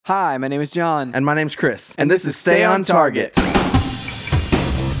Hi, my name is John. And my name's Chris. And this is Stay on Target.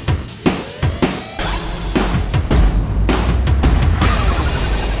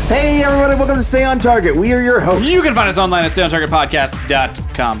 Hey everybody, welcome to Stay on Target. We are your hosts. You can find us online at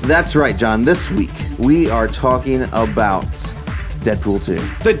stayontargetpodcast.com. That's right, John. This week, we are talking about Deadpool 2.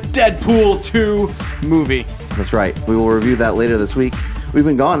 The Deadpool 2 movie. That's right. We will review that later this week. We've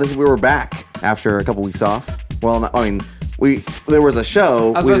been gone. We were back after a couple weeks off. Well, there was a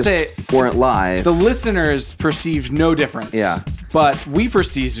show. I was we going to just say, weren't live. The listeners perceived no difference. Yeah. But we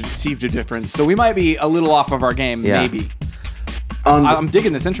perceived a difference, so we might be a little off of our game, Yeah. maybe. On I'm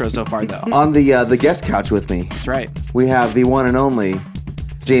digging this intro so far, though. on the guest couch with me, That's right. we have the one and only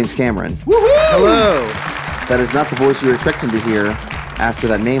James Cameron. Hello. That is not the voice you were expecting to hear after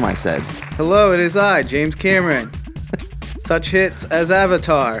that name I said. Hello, it is I, James Cameron. Such hits as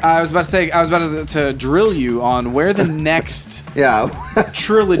Avatar. I was about to drill you on where the next Yeah.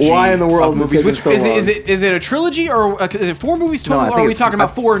 trilogy. Why in the world of is it movies? taking Which so is long? is it a trilogy or is it 4 movies total? No, I or think are we it's- talking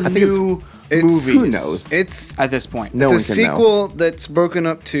about 4 I think it's- new it's- movies? Who knows? It's At this point, No one it's a can know. sequel that's broken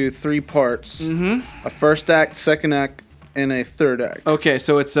up to 3 parts. Mm-hmm. A first act, second act, and a third act. Okay,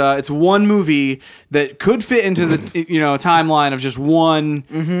 so it's one movie that could fit into the timeline of just one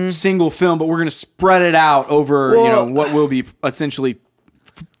single film, but we're gonna spread it out over Well, what will be essentially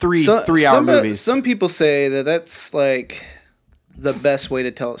three So- 3-hour some, movies. Some people say that that's like the best way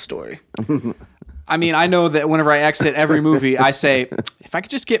to tell a story. I mean, I know that whenever I exit every movie, I say if I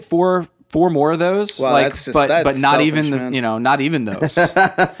could just get four more of those, Wow, that's just- but that's not selfish, even man. not even those.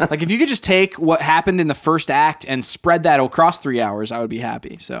 Like if you could just take what happened in the first act and spread that across 3 hours, I would be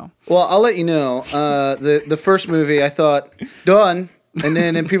happy. So Well, I'll let you know. The first movie, I thought, done. And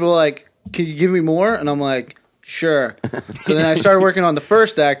then people were like, can you give me more? And I'm like, sure. So then I started working on the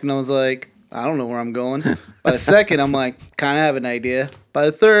first act, and I was like, I don't know where I'm going. By the second, I'm like, kind of have an idea. By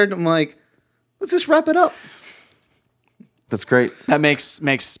the third, I'm like, let's just wrap it up. That's great. that makes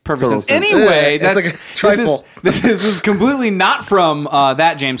perfect Total sense. sense. Anyway, Yeah, it's that's like a trifle. this is completely not from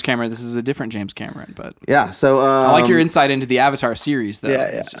that James Cameron. This is a different James Cameron, but Yeah. So I like your insight into the Avatar series, though. Yeah,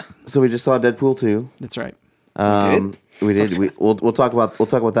 It's yeah. just- So we just saw Deadpool 2. that's right. We did. We'll talk about that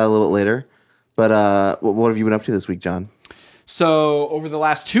a little bit later. But what have you been up to this week, John? So over the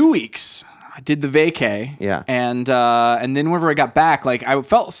last 2 weeks, I did the vacay. Yeah. And then whenever I got back, like I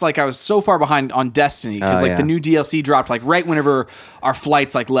felt like I was so far behind on Destiny because Oh, like yeah. the new DLC dropped like right whenever our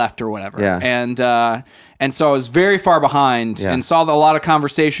flights like left or whatever. Yeah. And so I was very far behind Yeah. and saw a lot of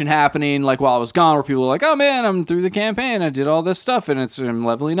conversation happening like while I was gone where people were like, oh man, I'm through the campaign. I did all this stuff and I'm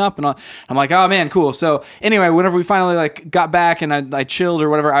leveling up and all. I'm like, oh man, cool. So anyway, whenever we finally like got back and I chilled or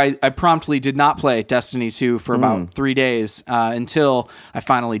whatever, I promptly did not play Destiny 2 for about 3 days until I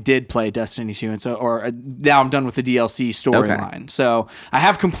finally did play Destiny 2. And so, now I'm done with the DLC storyline. So I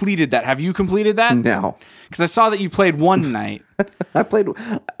have completed that. Have you completed that? No. Because I saw that you played one night. I played.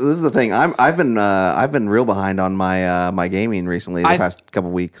 This is the thing. I've been real behind on my gaming recently the past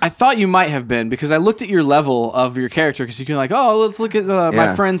couple weeks. I thought you might have been because I looked at your level of your character because you can like, oh, let's look at my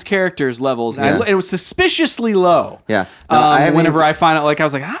Yeah. friend's character's levels. And Yeah. it was suspiciously low. Yeah. No, I haven't whenever even- I find out, like, I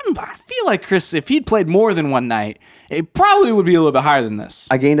was like, I feel like Chris, if he'd played more than one night, it probably would be a little bit higher than this.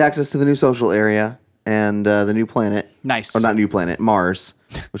 I gained access to the new social area and the new planet. Nice. Or not new planet, Mars,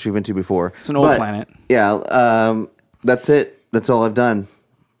 which we've been to before. It's an old planet. Yeah. That's it. That's all I've done.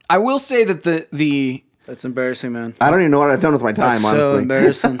 I will say that the That's embarrassing, man. I don't even know what I've done with my time, That's honestly. so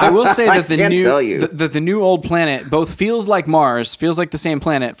embarrassing. I will say that the can't new tell you. the new old planet both feels like Mars, feels like the same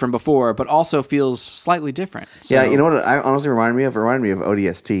planet from before, but also feels slightly different. So, Yeah, you know what it honestly reminded me of? It reminded me of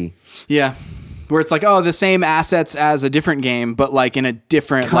ODST. Yeah. Where it's like, oh, the same assets as a different game, but like in a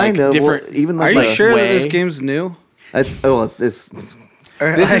different, Kind of. different. Well, even Are like you the- sure that way. this game's new? It's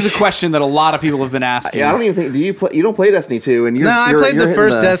This is a question that a lot of people have been asking. yeah, I don't even think. Do you play? You don't play Destiny 2, and you're. No, I you're- played you're the hitting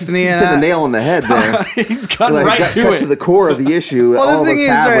first Destiny, and hit the I- nail on the head there. He's gotten Like, right got to cut it. to the core of the issue. Well, all the of thing us is,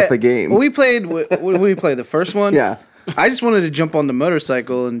 have right, with the game. we played. What did we play? The first one. Yeah. I just wanted to jump on the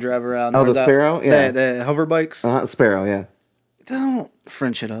motorcycle and drive around. Oh, Or the Sparrow? Yeah. the hover bikes. Sparrow, yeah. Don't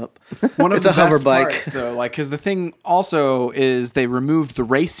French it up. One of It's the a hover best bike. parts, though, like because the thing also is they removed the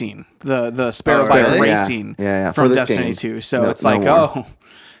racing, the Sparrow Oh, bike really? racing, Yeah, for from this Destiny game. 2. So No- it's no like, more. oh,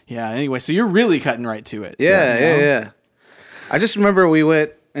 yeah. Anyway, so you're really cutting right to it. Yeah, you know? yeah. I just remember we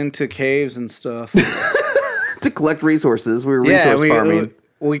went into caves and stuff. To collect resources, we were yeah, resource farming.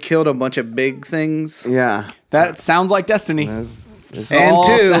 we killed a bunch of big things. Yeah. That sounds like Destiny. It's- And all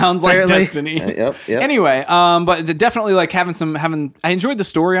two, sounds like apparently. Destiny. Yep. Anyway, but definitely like having. I enjoyed the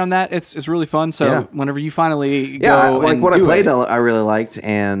story on that. It's really fun. So Yeah. whenever you finally Yeah, go like and what I do played, it, I really liked,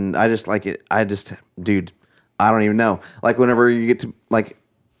 and I just like it. Dude, I don't even know. Like whenever you get to like,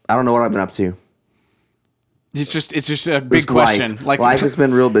 I don't know what I've been up to. It's just a big Just question. Life. Like Life has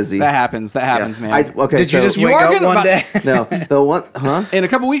been real busy. that happens, man. Okay, Did you just You wake are up gonna one buy- day? no, the one, huh? In a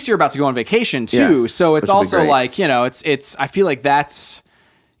couple weeks, you're about to go on vacation too. Yes, So which it's will be also great. like, it's. I feel like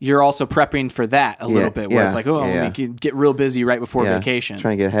you're also prepping for that a little bit. Where it's like, let me get real busy right before vacation.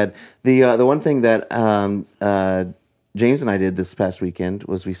 Trying to get ahead. The one thing that James and I did this past weekend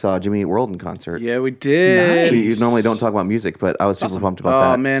was we saw Jimmy Eat World in concert. Yeah, we did. Nice. You normally don't talk about music, but I was super pumped about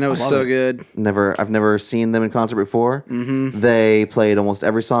that. Oh man, it was so good. I've never seen them in concert before. Mm-hmm. They played almost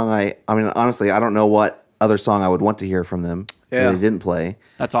every song. I mean, honestly, I don't know what other song I would want to hear from them. Yeah. That they didn't play.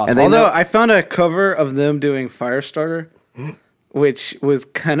 That's awesome. And they Although know- I found a cover of them doing Firestarter, which was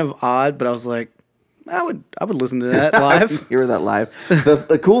kind of odd, but I was like, I would listen to that live. hear that live.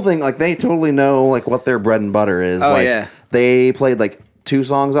 The cool thing, like they totally know like what their bread and butter is. Oh, like, yeah. They played like 2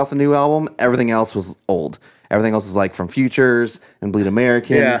 songs off the new album. Everything else was old. Everything else is like from Futures and Bleed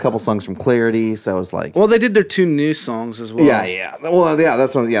American. Yeah. A couple songs from Clarity. So it's like, Well, they did their 2 new songs as well. yeah. Well, yeah,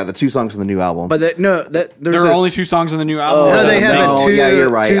 that's one. Yeah, the 2 songs from the new album. But there's there are only 2 songs on the new album. no, they have No, a 2 yeah, you're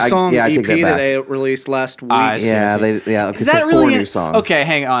right. 2-song I EP take that that back. they released last week. I see. yeah, okay, Is that so really 4 new songs. Okay,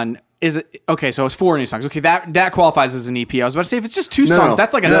 hang on. Is it okay? So it's 4 new songs. Okay, that qualifies as an EP. I was about to say if it's just 2 songs,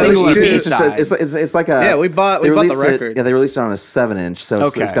 that's like a single it's EP just side. It's like a Yeah, we bought they the released it- record. Yeah, they released it on a 7-inch, so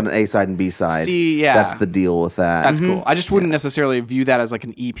Okay. it's got an A side and B side. See, yeah. that's the deal with that. That's cool. I just wouldn't necessarily view that as like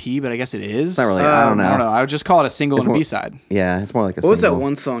an EP, but I guess it is. not really. I don't know. I don't know. I would just call it a single and a more- B side. Yeah, it's more like a. What was that single.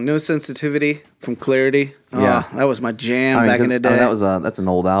 one song? No Sensitivity from Clarity. Oh, Yeah. that was my jam I mean, back in the 'cause, day. that was that's an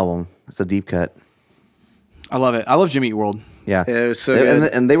old album. It's a deep cut. I love it. I love Jimmy Eat World. Yeah, Yeah, it was so and,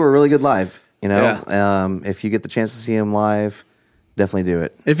 good. and they were really good live. You know, Yeah. if you get the chance to see them live, definitely do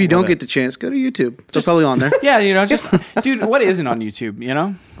it. If you don't get the chance, go to YouTube. It's probably on there. Yeah, just dude, what isn't on YouTube? You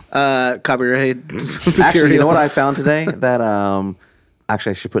know, Copyright material. Actually, you know what I found today that actually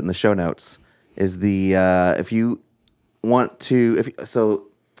I should put in the show notes is the if you want to so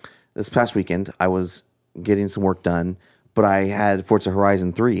this past weekend I was getting some work done, but I had Forza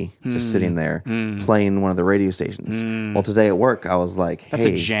Horizon 3 just sitting there playing one of the radio stations. Well, today at work I was like, that's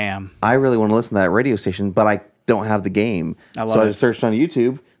hey, a jam. I really want to listen to that radio station, but I don't have the game. I love so I it. just searched on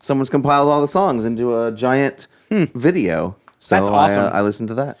YouTube. Someone's compiled all the songs into a giant video. So That's awesome. I listened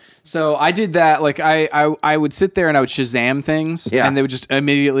to that. So I did that. Like I would sit there and I would Shazam things, Yeah. and they would just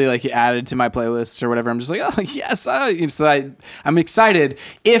immediately like get added to my playlists or whatever. I'm just like, oh yes, I'm excited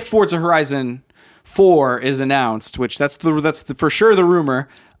if Forza Horizon 4 is announced, which that's for sure the rumor.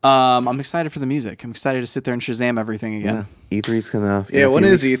 I'm excited for the music. I'm excited to sit there and Shazam everything again. E3's gonna. Yeah, when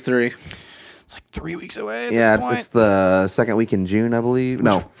is E3? It's like 3 weeks away. At Yeah, this point. it's the second week in June, I believe.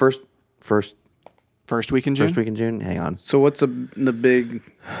 No, first First week in June. week in June. Hang on. So what's the big?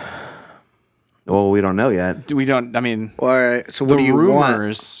 Well, we don't know yet. We don't. I mean, All right. So what the do you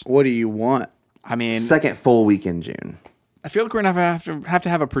rumors. want? What do you want? I mean, Second full week in June. I feel like we're gonna have to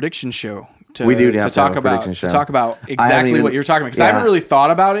have a prediction show. We do have to have talk a about prediction show. to talk about I haven't exactly even- what you're talking about because yeah. I haven't really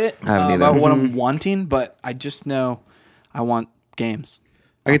thought about it I haven't either. about what I'm wanting, but I just know I want games.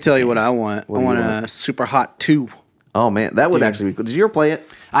 I can tell you what I want. What I do you want want? a Super Hot 2. Oh man, that would actually be cool. Did you ever play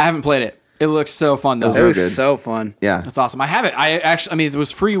it? I haven't played it. It looks so fun though. It Very was good. so fun. Yeah. It's awesome. I have it. I mean, it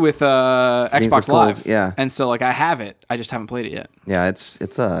was free with Xbox with Gold, Live. yeah. and so like I have it. I just haven't played it yet. Yeah, it's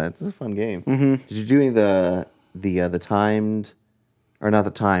a fun game. Mm-hmm. Did you do any of the timed, or not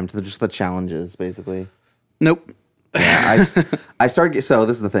the timed, just the challenges basically? Nope. Yeah, I started. So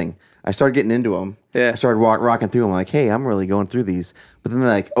this is the thing. I started getting into them. Yeah. I started rocking through them. Like, hey, I'm really going through these. But then they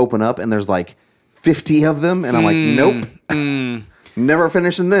like open up and there's like 50 of them, and I'm like, nope, never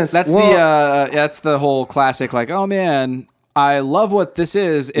finishing this. That's the whole classic. Like, oh man, I love what this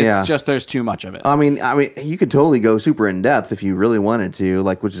is. It's Yeah. just there's too much of it. I mean, you could totally go super in depth if you really wanted to,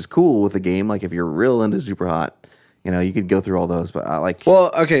 like, which is cool with the game. Like, if you're real into Super Hot, you could go through all those. But I like,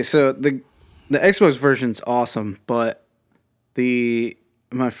 Well, okay, so the Xbox version's awesome, but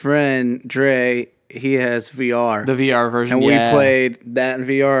my friend Dre, he has VR. The VR version, and yeah. we played that in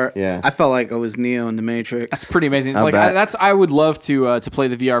VR. Yeah. I felt like I was Neo in the Matrix. That's pretty amazing. I Like bet. I would love to play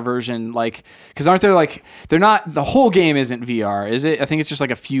the VR version, like because aren't there like they're not the whole game isn't VR, is it? I think it's just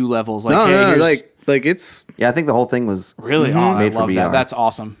like a few levels. Like, no, hey, no, here's- like it's yeah, I think the whole thing was really, I made for love that. VR. That's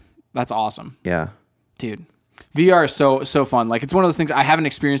awesome. That's awesome, yeah. dude. VR is so fun. Like it's one of those things I haven't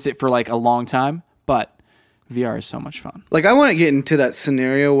experienced it for like a long time, but VR is so much fun. like I want to get into that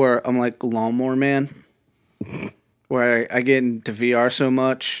scenario where I'm like Lawnmower Man, where I get into VR so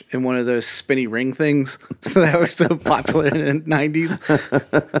much in one of those spinny ring things that were so popular in the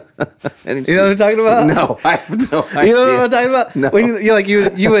 90s. And You know what I'm talking about? No, I have no idea. You know what I'm talking about? No. When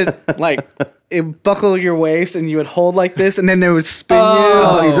you would like it buckle your waist and you would hold like this and then it would spin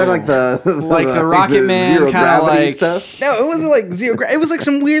Oh, you. you're talking like the Rocket Man zero kinda gravity like- stuff. No, it wasn't like it was like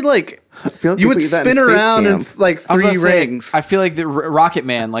some weird like I feel like you they would put that in spin Space around in Camp. like I was about 3 to say, rings. I feel like the Rocket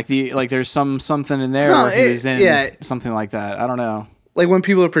Man, like there's something in there No, where he was in yeah. something like that. I don't know. Like when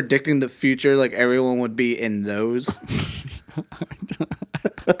people are predicting the future, like everyone would be in those.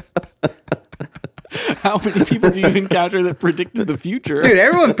 How many people do you encounter that predicted the future? Dude,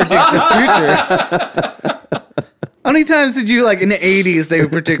 everyone predicts the future. How many times did you, like, in the 80s, they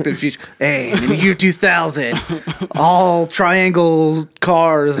would predict the future? Hey, in the year 2000, all triangle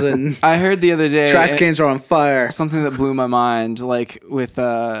cars and I heard the other day trash cans are on fire. something that blew my mind, like with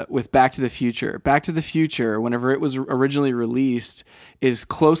Back to the Future. Back to the Future, whenever it was originally released, is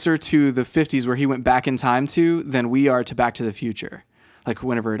closer to the 50s where he went back in time to than we are to Back to the Future. Like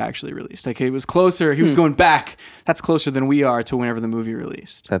whenever it actually released, like it was closer. He was going back. That's closer than we are to whenever the movie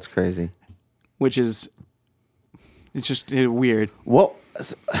released, That's crazy. which is it's just weird. What?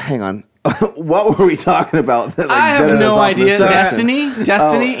 Hang on. What were we talking about? That, like, I have jetted us no off idea. this section?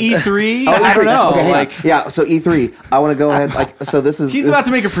 Destiny, E3. Oh, I don't E3. know. Okay, hang on. Like Yeah. So E3. I want to go ahead. Like, so this is. he's this, about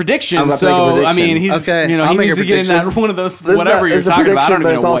to make a prediction. I'm about to make a So I prediction. mean, he's Okay, he I'll make needs a to get in that prediction. one of those This whatever is you're a talking about. I prediction, don't but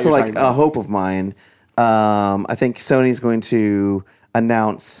even it's know what also you're like talking about. a hope of mine. I think Sony's going to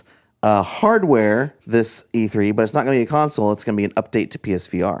announce hardware this E3, but it's not going to be a console. It's going to be an update to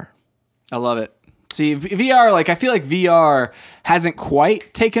PSVR. I love it. See, VR, like I feel like VR hasn't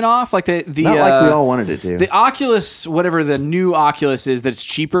quite taken off. Like the Not like we all wanted it to. the Oculus, whatever the new Oculus is, that's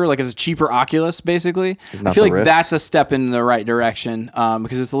cheaper. Like it's a cheaper Oculus, basically. I not feel the like Rift? that's a step in the right direction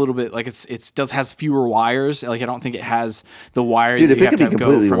because it's a little bit like it has fewer wires. Like I don't think it has the wire. Dude, that if you it have could to be go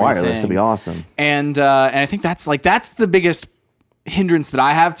completely from your wireless, thing. it'd be awesome. And I think that's the biggest hindrance that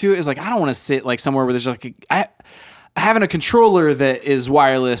I have to it is like I don't want to sit like somewhere where there's like having a controller that is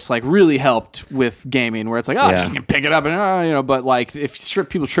wireless like really helped with gaming where it's like Yeah. just can pick it up and but like if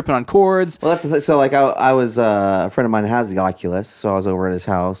people tripping on cords. Well, that's the thing. So, like, I was a friend of mine has the Oculus, so I was over at his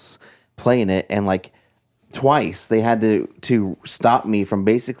house playing it, and like twice they had to stop me from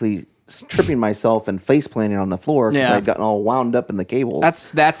basically tripping myself and face planting on the floor because Yeah. I'd gotten all wound up in the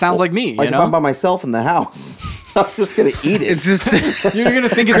cables. That sounds like me. like you if I'm know, by myself in the house, I'm just gonna eat it. It's just you're gonna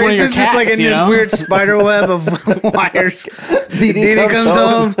think it's one of your Grace is cats. just like in you this know? weird spider web of wires. Didi comes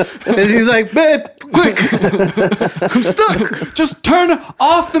home and he's like, babe, quick, I'm stuck. Just turn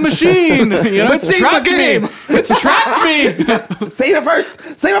off the machine. You know, it's save my trapped me. game. It's trapped me. Save it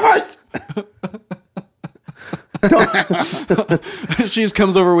first. Save it first. She just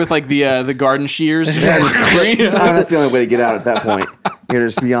comes over with like the garden shears. That's the only way to get out at that point. You're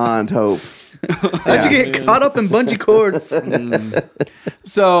just beyond hope. How'd you get caught up in bungee cords?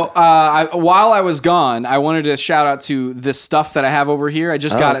 So while I was gone, I wanted to shout out to this stuff that I have over here. I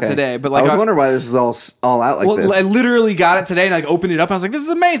just got it today, but like I was wondering why this was all out like well, this. I literally got it today and like opened it up. And I was like, "This is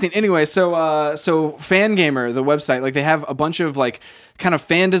amazing." Anyway, so Fangamer, the website, like they have a bunch of like kind of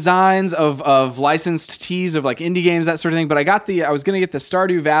fan designs of licensed tees of like indie games, that sort of thing. But I was gonna get the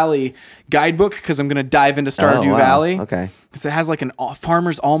Stardew Valley guidebook because I'm gonna dive into Stardew wow. Valley. Okay. Because it has like an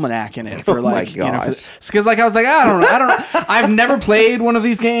farmer's almanac in it for Oh my like gosh. because like I was like I don't know I've never played one of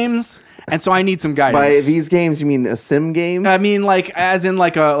these games and so I need some guidance. By these games, you mean a sim game? I mean, like, as in,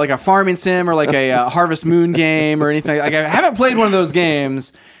 like a farming sim or like a Harvest Moon game or anything. Like, I haven't played one of those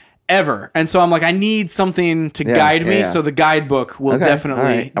games ever, and so I'm like, I need something to guide me. yeah. So the guidebook will Okay, definitely all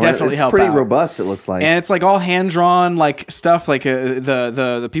right. I mean, definitely it's help pretty out. robust, it looks like. And it's like all hand drawn like stuff. Like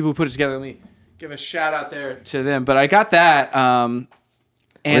the people who put it together. Let me give a shout out there to them. But I got that.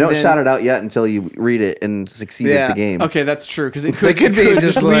 And we don't then- shout it out yet until you read it and succeed Yeah. at the game. Okay, that's true because it They could be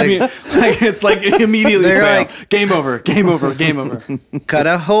just leave like- me, like it's like immediately They're fail. like- Game over, game over, game over. Cut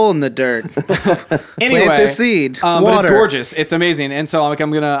a hole in the dirt. Anyway, Plant the seed. but it's Water. gorgeous. It's amazing, and so I'm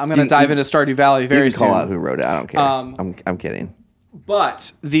gonna You- dive you- into Stardew Valley You very can call soon. out who wrote it. I don't care. I'm kidding.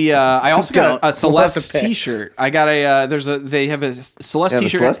 But the I also got Don't. a Celeste We'll have to pick. T-shirt. I got a they have a Celeste Yeah, the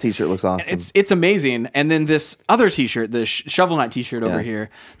T-shirt. Celeste t-shirt looks awesome. It's amazing. And then this other T-shirt, the Shovel Knight T-shirt over Yeah. here,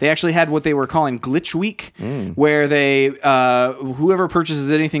 they actually had what they were calling Glitch Week, where they whoever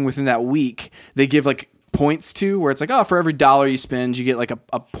purchases anything within that week, they give like points to, where it's like, oh, for every $1 you spend, you get like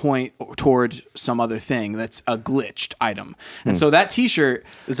a point toward some other thing that's a glitched item. And so that T-shirt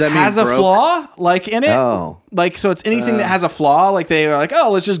Does that mean has a broke? flaw like in it. Oh. Like, so it's anything that has a flaw. Like they are like,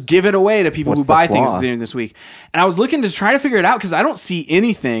 oh, let's just give it away to people What's who the buy things flaw? during this week. And I was looking to try to figure it out because I don't see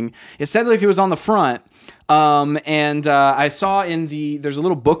anything. It said like it was on the front. And I saw there's a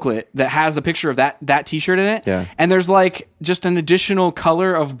little booklet that has a picture of that T-shirt in it. Yeah. And there's like just an additional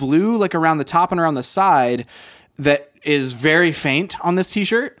color of blue, like around the top and around the side, that is very faint on this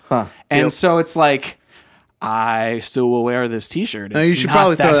T-shirt, Huh. and so it's like I still will wear this T-shirt. No, It's you should not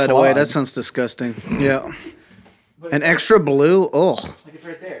probably throw that away. flawed. That sounds disgusting. Yeah. An extra blue? Oh. Like it's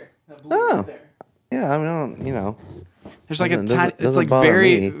right there. That blue Oh. right there. Yeah, I mean, I don't, There's like Doesn't- a tiny. doesn't- It's doesn't like bother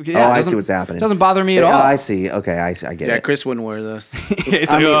very. me. Yeah, Oh, I it see doesn't- what's happening. Doesn't bother me at Oh, all. I see. Okay, I get Yeah, it. Chris wouldn't wear this. It's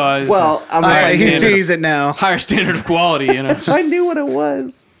I like, mean, oh, it's well, I'm a not- higher He standard, sees it now. higher standard of quality. If I knew what it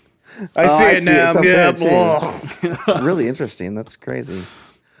was. I Oh, see I it see it. now. It's up Yeah. there, too. Oh. It's really interesting. That's crazy.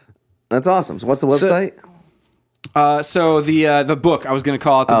 That's awesome. So what's the website? So the book, I was going to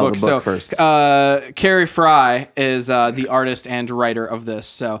call it the Oh, book. the book so first. Carrie Fry is the artist and writer of this.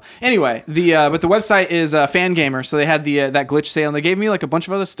 So anyway, but the website is Fangamer. So they had the that glitch sale, and they gave me like a bunch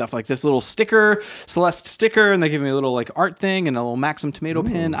of other stuff, like this little sticker, Celeste sticker, and they gave me a little like art thing and a little Maxim tomato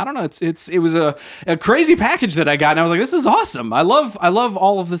pin. I don't know. It was a crazy package that I got, and I was like, this is awesome. I love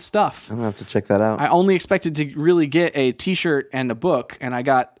all of this stuff. I'm gonna have to check that out. I only expected to really get a T-shirt and a book, and I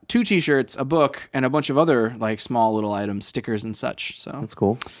got 2 T-shirts, a book, and a bunch of other like small little items, stickers and such. So That's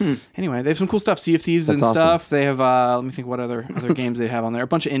cool. anyway, they have some cool stuff. Sea of Thieves That's and awesome. stuff. They have let me think what other games they have on there. A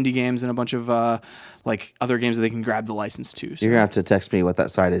bunch of indie games and a bunch of like other games that they can grab the license to. So You're gonna have to text me what that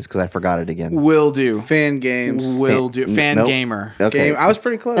site is because I forgot it again. will do. Fan games. Will do. Fan Nope. gamer. Okay. Game. I was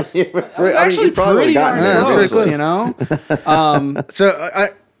pretty close. Actually, you probably pretty would've gotten darn it. Yeah, that's close, pretty you know.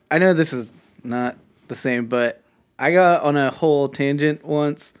 So I know this is not the same, but I got on a whole tangent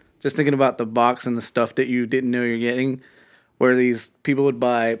once, just thinking about the box and the stuff that you didn't know you're getting, where these people would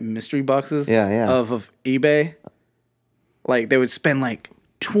buy mystery boxes of eBay. Like they would spend like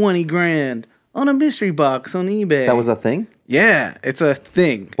 20 grand on a mystery box on eBay. That was a thing. yeah, it's a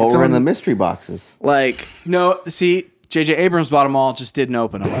thing. What It's were in on, the mystery boxes? like? No, see, J.J. Abrams bought them all, just didn't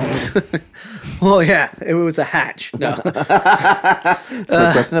open them. Well, yeah, it was a hatch. No,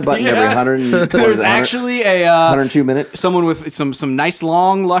 So pressing a button every Yes. 100. and- what is There's it, 100 actually a 102 minutes. someone with some nice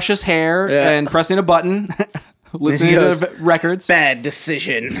long luscious hair Yeah. and pressing a button, listening He goes, to records. bad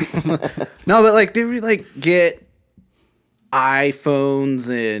decision. No, but like they would like get iPhones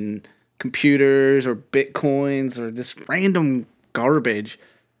and computers or bitcoins or just random garbage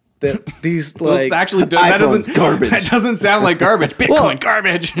that these Those like actually that iPhone's doesn't garbage. That doesn't sound like garbage. Bitcoin Well,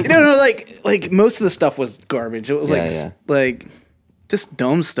 garbage. no like most of the stuff was garbage. It was Yeah. like just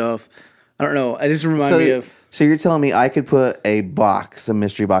dumb stuff. I don't know. I just remind me of So you're telling me I could put a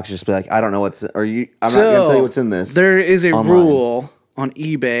mystery box, just be like, I don't know what's, or you, I'm not gonna tell you what's in this. There is a online. rule on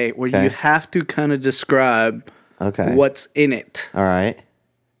eBay where Okay. you have to kind of describe Okay. what's in it. All right.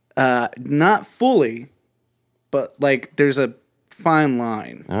 Not fully, but like there's a fine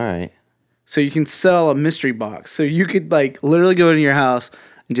line. All right. So you can sell a mystery box. So you could like literally go into your house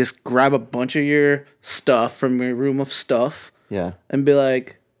and just grab a bunch of your stuff from your room of stuff Yeah. and be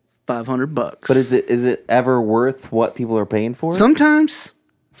like $500. But is it ever worth what people are paying for? Sometimes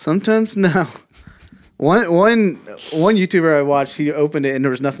no. One YouTuber I watched, he opened it and there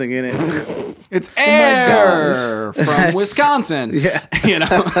was nothing in it. It's air from That's- Wisconsin. Yeah. You know.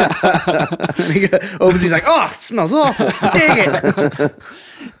 And he opens, he's like, "Oh, it smells awful. Dang it."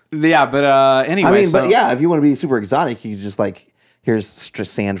 Yeah, but anyway. I mean, so, but yeah, if you want to be super exotic, you could just like, here's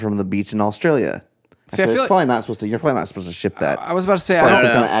sand from the beach in Australia. See, I Actually, feel it's probably not supposed to. You're probably not supposed to ship that. I was about to say, Probably I some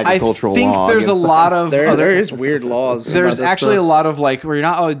don't kind of I agricultural think law there's a against lot that. of There is weird laws. There's about this actually a stuff. lot of like where you're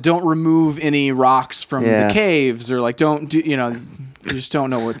not don't remove any rocks from Yeah. the caves or like don't do you just don't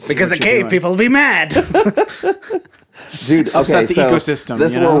know what's because what the you're cave doing. people will be mad. Upset Dude, okay, the so ecosystem,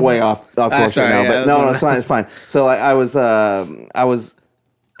 This you know? we're way off course sorry, right now, yeah, but no, it's fine, it's fine. So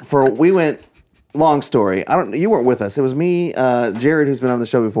we went. Long story. You weren't with us. It was me, Jared, who's been on the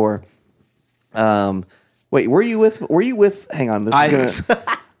show before. Wait, were you with? Hang on, this is gonna.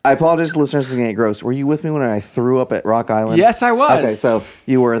 I apologize, to listeners. This is gonna get gross. Were you with me when I threw up at Rock Island? Yes, I was. Okay, so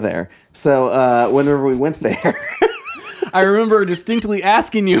you were there. So whenever we went there. I remember distinctly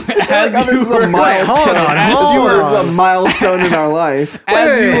asking you as Oh, this you is were a milestone. This is a milestone in our life.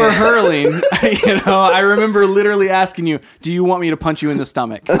 as you were hurling. I remember literally asking you, "Do you want me to punch you in the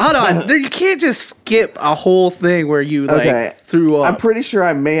stomach?" Hold on, you can't just skip a whole thing where you like Okay. threw up. I'm pretty sure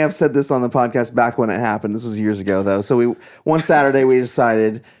I may have said this on the podcast back when it happened. This was years ago, though. So one Saturday we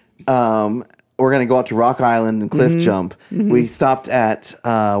decided we're going to go out to Rock Island and cliff jump. We stopped at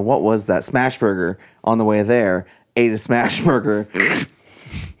what was that? Smash Burger on the way there. Ate a smash burger.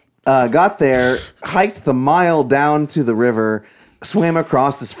 Got there, hiked the mile down to the river, swam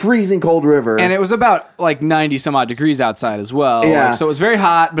across this freezing cold river. And it was about like 90 some odd degrees outside as well. Yeah. Like, so it was very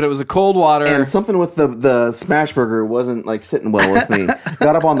hot, but it was a cold water. And something with the smash burger wasn't like sitting well with me.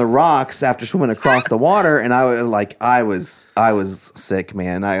 Got up on the rocks after swimming across the water, and I was sick,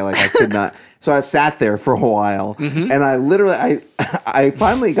 man. I could not. So I sat there for a while, and I literally I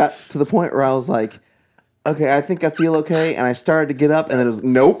finally got to the point where I was like, okay, I think I feel okay, and I started to get up, and then it was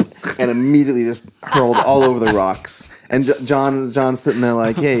nope, and immediately just hurled all over the rocks. And John's sitting there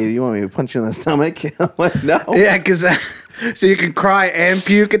like, hey, you want me to punch you in the stomach? I'm like, no. Yeah, because so you can cry and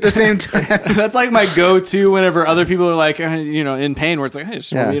puke at the same time. That's like my go-to whenever other people are like, in pain, where it's like, hey,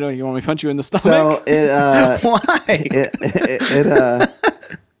 just, Yeah. you want me to punch you in the stomach? So Why?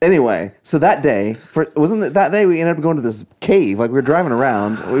 Anyway, so that day, wasn't it that day we ended up going to this cave? Like we were driving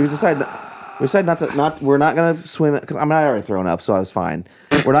around, we decided we're not gonna swim because I already thrown up, so I was fine.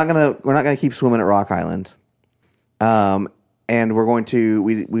 We're not gonna keep swimming at Rock Island, and we're going to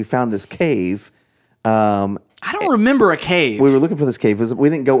we found this cave. I don't remember a cave. We were looking for this cave. We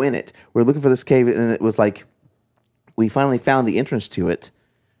didn't go in it. We were looking for this cave, and it was like we finally found the entrance to it.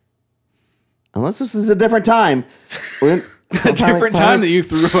 Unless this is a different time. A different time that you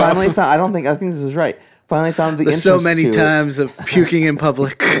threw up. I think this is right. Finally found the entrance So many to times of puking in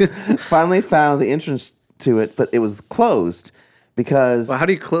public. Finally found the entrance to it, but it was closed because. Well, how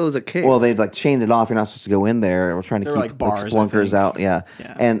do you close a cave? Well, they'd like chained it off. You're not supposed to go in there. We're trying to There keep were, like, bars, I splunkers think. out. Yeah.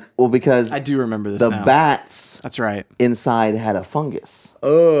 Yeah. And because I do remember this the now. bats That's right. inside had a fungus.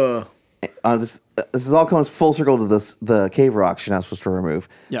 oh. This is all comes full circle to the cave rocks you're not supposed to remove.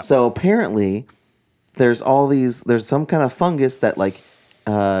 Yeah. So apparently, there's some kind of fungus that like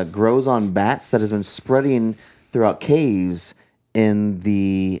grows on bats that has been spreading throughout caves in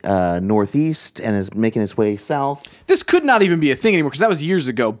the northeast and is making its way south. This could not even be a thing anymore because that was years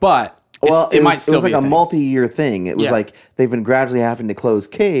ago, but it might still it was be like a thing. multi-year thing. It was Yeah. like they've been gradually having to close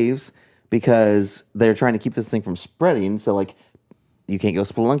caves because they're trying to keep this thing from spreading. So like you can't go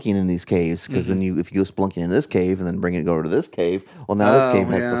spelunking in these caves because then if you go spelunking in this cave and then bring it over to this cave, well now this cave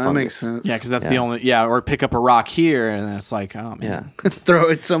has the fungus. that makes sense. Yeah, because that's the only or pick up a rock here and then it's like, oh man. Yeah. Throw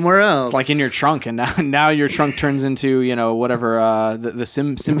it somewhere else. It's like in your trunk, and now your trunk turns into whatever the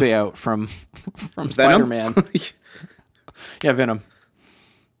symbiote from Spider-Man. Yeah, Venom.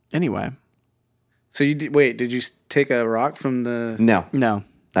 Anyway, So you did you take a rock from the? No. no,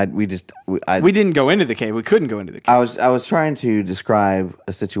 We didn't go into the cave. We couldn't go into the cave. I was trying to describe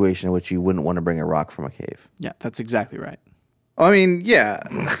a situation in which you wouldn't want to bring a rock from a cave. Yeah, that's exactly right. I mean, yeah.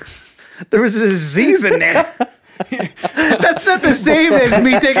 There was a disease in there. That's not the same as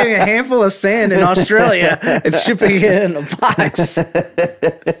me taking a handful of sand in Australia and shipping it in a box.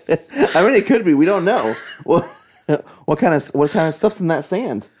 I mean, it could be. We don't know. Well, what kind of stuff's in that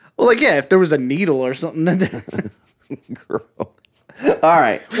sand? Well, like, yeah, if there was a needle or something. Then Gross. All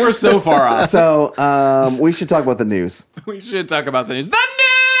right. We're so far off. So we should talk about the news. We should talk about the news. The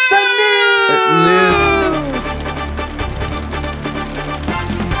news.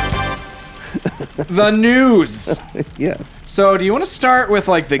 The news. Yes. So, do you want to start with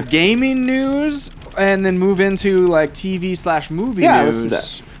like the gaming news and then move into like TV/movie Yeah, news?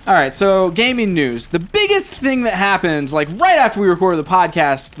 let's do that. All right, so gaming news. The biggest thing that happened, like right after we recorded the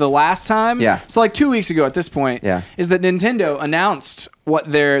podcast the last time, Yeah. so like 2 weeks ago at this point, Yeah. is that Nintendo announced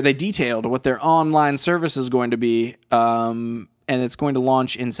they detailed what their online service is going to be, and it's going to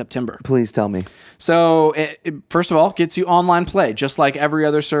launch in September. Please tell me. So, it first of all, gets you online play, just like every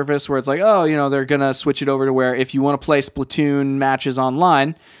other service where it's like, they're going to switch it over to where if you want to play Splatoon matches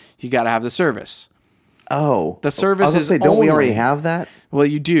online, you got to have the service. Oh, The service I was gonna is say, don't we only- already have that? Well,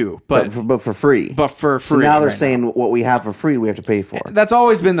 you do, but for free. for free. So now they're right saying what we have for free, we have to pay for. That's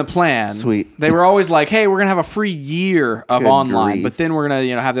always been the plan. Sweet. They were always like, "Hey, we're gonna have a free year of Good online, grief. but then we're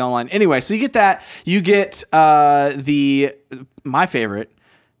gonna, have the online anyway." So you get that. You get my favorite,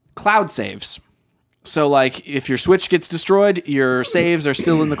 cloud saves. So like, if your Switch gets destroyed, your saves are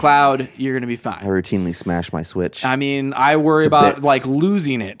still in the cloud. You're gonna be I fine. routinely smash my Switch. I mean, I worry To about bits. like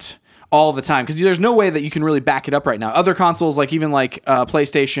losing it all the time because there's no way that you can really back it up right now. Other consoles, like even like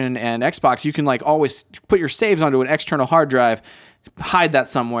PlayStation and Xbox, you can like always put your saves onto an external hard drive, hide that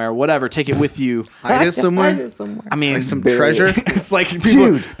somewhere, whatever, take it with you. hide it somewhere. I mean, Like some Bury treasure. it. it's like people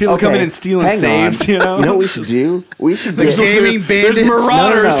Dude, come okay, in and stealing hang saves. on. You know what we should do? We should There's, get, Gaming there's bandits.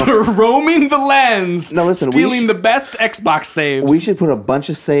 marauders No. roaming the lands, No, listen, we stealing sh- the best Xbox saves. we should put a bunch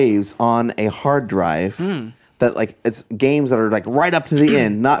of saves on a hard drive that like it's games that are like right up to the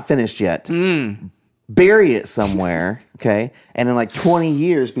end, not finished yet. Bury it somewhere, okay? And in like 20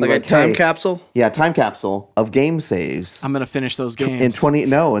 years, be Like like, a time hey, capsule. Yeah, time capsule of game saves. I'm gonna finish those games. In 20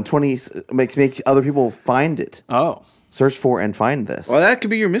 make other people find it. Oh, search for and find this. Well, that could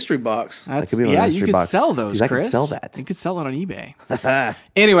be your mystery box. That's, could be my yeah, mystery you could box. sell those, Dude, I could Chris. sell that. You could sell it on eBay.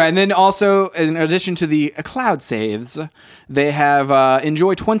 Anyway, and then also, in addition to the cloud saves, they have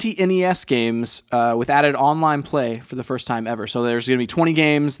enjoy 20 NES games with added online play for the first time ever. So there's going to be 20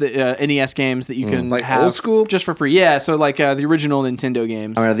 games, NES games that you can Like have old school? just for free. Yeah, so like the original Nintendo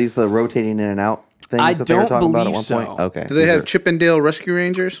games. I mean, are these the rotating in and out things I that they were don't talking about at believe one so. point? Okay. Do they have Chip and Dale Rescue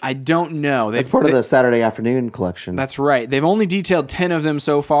Rangers? I don't know. That's part of the Saturday afternoon collection. That's right. They've only detailed 10 of them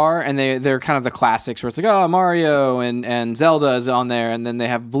so far, and they're kind of the classics where it's like, oh, Mario and Zelda is on there, and then they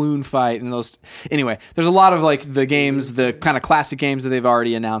have Balloon Fight and those. Anyway, there's a lot of like the games, the kind of classic games that they've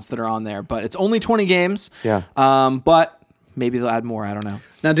already announced that are on there, but it's only 20 games. Yeah. But maybe they'll add more. I don't know.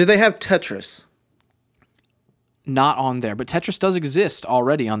 Now, do they have Tetris? Not on there, but Tetris does exist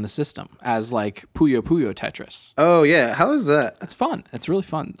already on the system as like Puyo Puyo Tetris. Oh yeah, how is that? It's fun. It's really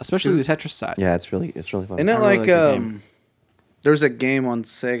fun, especially the Tetris side. Yeah, it's really fun. Isn't it really like like the game. there's a game on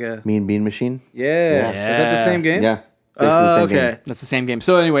Sega? Mean Bean Machine? Yeah. Is that the same game? Yeah. Basically the same okay. game. That's the same game.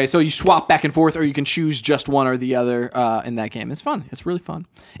 So anyway, so you swap back and forth, or you can choose just one or the other in that game. It's fun. It's really fun.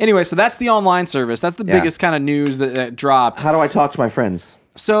 Anyway, so that's the online service. That's the Yeah. biggest kind of news that dropped. How do I talk to my friends?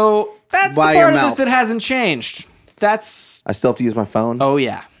 So that's By the your part of this mouth. that hasn't changed. That's I still have to use my phone. oh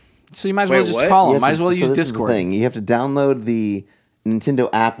yeah. So you might as well Wait, just what? call You them. have Might to- as well so use this is the Discord. thing. You have to download the Nintendo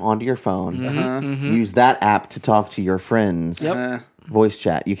app onto your phone. Mm-hmm. Use that app to talk to your friends. Voice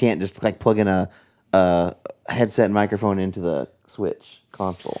chat. You can't just like plug in a headset and microphone into the Switch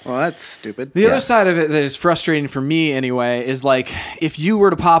console. Well, that's stupid. The Yeah. other side of it that is frustrating for me anyway is like if you were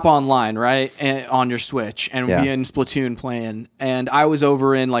to pop online, right, on your Switch and Yeah. be in Splatoon playing, and I was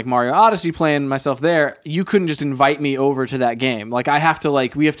over in like Mario Odyssey playing myself there, you couldn't just invite me over to that game. Like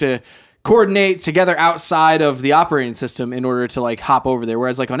we have to coordinate together outside of the operating system in order to like hop over there.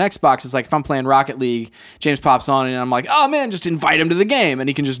 Whereas like on Xbox, it's like if I'm playing Rocket League, James pops on and I'm like, oh man, just invite him to the game and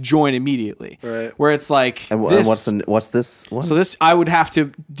he can just join immediately. Right. Where it's like And this, what's this one? so this, I would have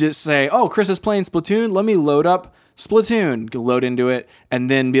to just say, oh, Chris is playing Splatoon. Let me load up Splatoon, go load into it, and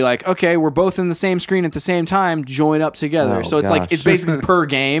then be like, okay, we're both in the same screen at the same time. Join up together. Oh, So it's like gosh. it's basically per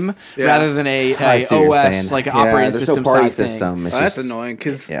game rather than I a see what you're OS saying. like an Yeah, operating there's system no party side system. thing. It's Well, that's just- annoying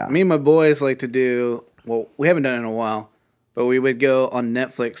because yeah. me and my boys like to do. Well, we haven't done it in a while, but we would go on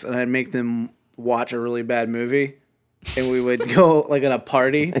Netflix and I'd make them watch a really bad movie, and we would go like at a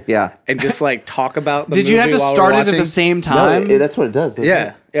party, Yeah. and just like talk about. The Did you have to movie while we're start it at the watching. same No, time? that's what it does. doesn't Yeah,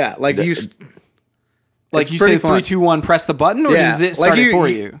 it? yeah. Like The- you. like it's you pretty say fun. 3, 2, 1, press the button, or Yeah, does it like start it you- for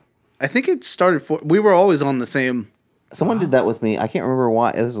you- you? I think it started for. We were always on the same. Someone did that with me. I can't remember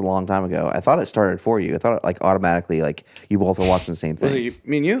why. This was a long time ago. I thought it started for you. I thought it like automatically like you both were watching the same thing. Was it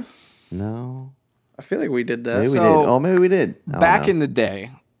me and you? No. I feel like we did that. Maybe we So, did. Oh, maybe we did. I don't Back know. in the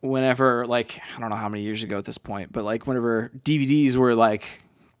day, whenever like I don't know how many years ago at this point, but like whenever DVDs were like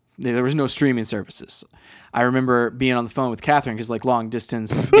there was no streaming services. I remember being on the phone with Catherine because like long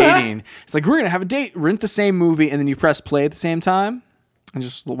distance dating. It's like we're gonna have a date, rent the same movie, and then you press play at the same time and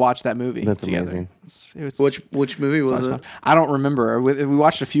just watch that movie. That's together. amazing. It's Which movie it's was always it? fun. I don't remember. We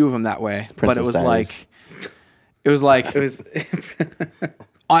watched a few of them that way, but Princess it was Diaries. like It was.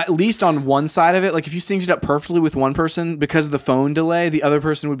 at least on one side of it, like if you synced it up perfectly with one person, because of the phone delay, the other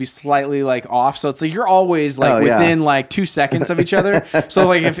person would be slightly like off. So it's like you're always like Oh, yeah. within like 2 seconds of each other. So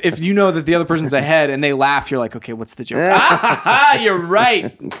like if you know that the other person's ahead and they laugh, you're like, okay, what's the joke? You're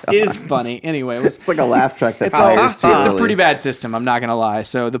right. It is funny. Anyway, it was, It's like a laugh track that it's, fires too it's a early. pretty bad system. I'm not gonna lie.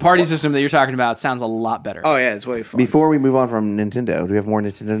 So the party system that you're talking about sounds a lot better. Oh yeah, it's way fun. Before we move on from Nintendo, do we have more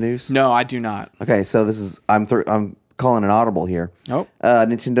Nintendo news? No, I do not. Okay, so this is I'm calling an audible here. Oh.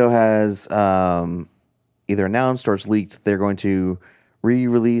 Nintendo has either announced or it's leaked they're going to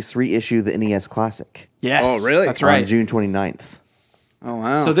reissue the NES Classic Yes. Oh, really? That's on right. June 29th. Oh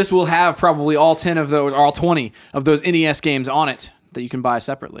wow. So this will have probably all 10 of those, or all 20 of those NES games on it that you can buy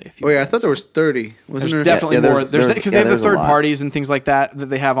separately. If you Wait, I thought there was 30. Wasn't There's there? definitely Yeah, there's- more. There's there's- because yeah, they have there's the a third lot. parties and things like that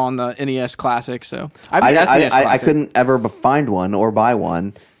they have on the NES Classic. So I I, mean, I, SNES I Classic. couldn't ever find one or buy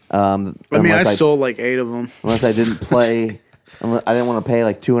one. I mean, Unless I sold like 8 of them. unless I didn't play. I didn't want to pay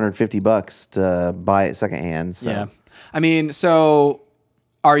like $250 to buy it secondhand. So. Yeah, I mean, so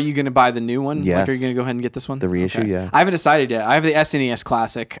are you going to buy the new one? Like, Yes. are you going to go ahead and get this one? The reissue, yeah. I haven't decided yet. I have the SNES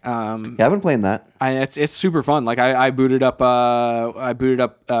Classic. Yeah, I've been playing that. It's super fun. Like I booted up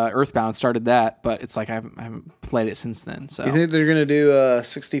Earthbound, started that, but it's like I haven't played it since then. So You think they're gonna do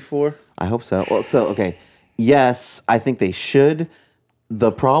 64? I hope so. Well, so okay, yes, I think they should. The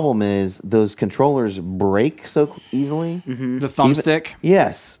problem is those controllers break so easily. the thumbstick.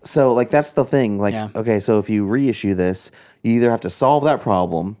 Yes, so like that's the thing. Like, Yeah. okay, so if you reissue this, you either have to solve that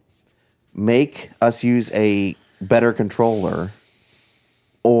problem, make us use a better controller,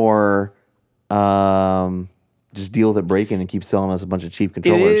 or just deal with it breaking and keep selling us a bunch of cheap It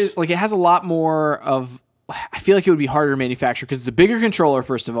controllers. is like it has a lot more of. I feel like it would be harder to manufacture because it's a bigger controller,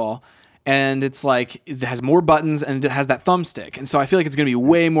 first of all, and it's like it has more buttons and it has that thumbstick, and so I feel like it's going to be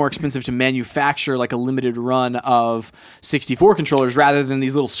way more expensive to manufacture like a limited run of 64 controllers rather than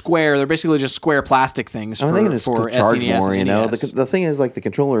these little square. They're basically just square plastic things. I mean, they can just for charge SNES more. and You know, NES. the thing is, like, the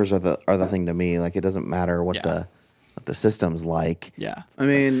controllers are the thing to me. Like, it doesn't matter what the system's like. Yeah. I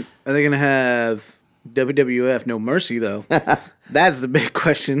mean, are they gonna have WWF No Mercy though? That's the big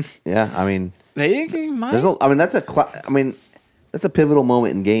question. Yeah, I mean, They might. that's a pivotal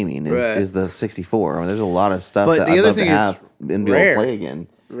moment in gaming Right. is the 64. I mean, there's a lot of stuff But that the I'd other love to thing is have and be able rare. to play again.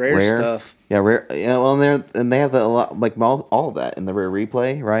 Rare stuff. Yeah, rare. You know, well, and they have a lot, like all of that in the Rare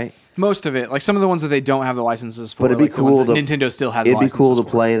Replay, right? Most of it, like some of the ones that they don't have the licenses for, But it'd be like the ones cool that to Nintendo still has. It'd be cool to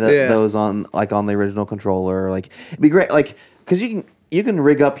licenses for. play Yeah. those on the original controller. Like, it'd be great, like, because you can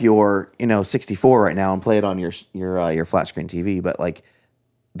rig up your 64 right now and play it on your flat screen TV. But like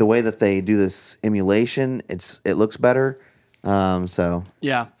the way that they do this emulation, it looks better. So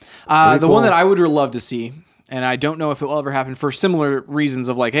Yeah. That'd be The one cool. that I would love to see, and I don't know if it will ever happen for similar reasons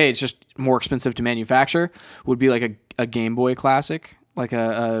of like, hey, it's just more expensive to manufacture, would be like a Game Boy Classic, like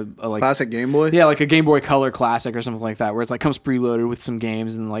a like Classic Game Boy. yeah, like a Game Boy Color Classic or something like that, where it's like comes preloaded with some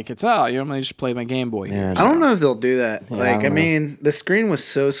games and like it's I'm gonna just play my Game Boy. Yeah. I don't know if they'll do that. I Like, don't I know. mean, the screen was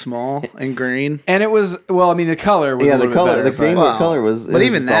so small and green. And it was the color was a yeah, little the color, bit better, the Game but- Boy Color was, it but was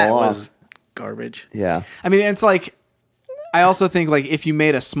even just that all was off. garbage. Yeah. I mean, it's like. I also think like if you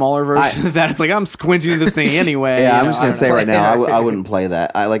made a smaller version of that, it's like I'm squinting this thing anyway. Yeah, you I'm know, just I gonna don't say know. right now, I wouldn't play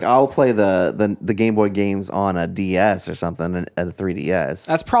that. I'll play the Game Boy games on a DS or something, at a 3DS.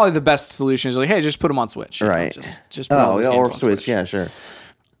 That's probably the best solution. Is like, hey, just put them on Switch. you know, right. Just put all Oh, those yeah, games or on Switch. Yeah, sure.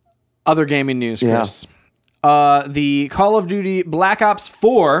 Other gaming news, Yeah. Chris. The Call of Duty Black Ops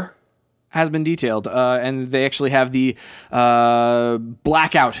 4 has been detailed, and they actually have the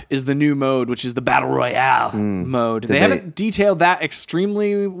Blackout is the new mode, which is the Battle Royale mode. They haven't detailed that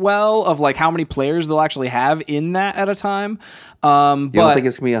extremely well of like how many players they'll actually have in that at a time. You But don't think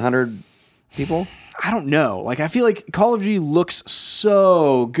it's gonna be 100 people? I don't know. Like I feel like Call of Duty looks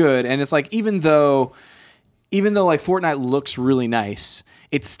so good, and it's like even though like Fortnite looks really nice,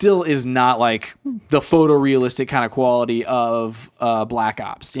 it still is not like the photorealistic kind of quality of Black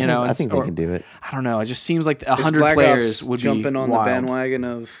Ops. You know, I think they can do it. I don't know. It just seems like Is 100 Black players Ops would jumping be on wild. the bandwagon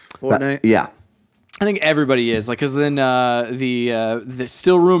of But, Fortnite. yeah. I think everybody is like because then the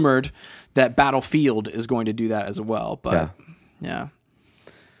still rumored that Battlefield is going to do that as well. But yeah.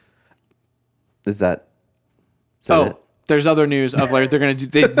 Is that it? There's other news of like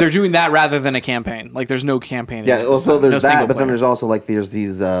they're doing that rather than a campaign. Like there's no campaign. Yeah, well, so there's no that, single but then player. there's also like there's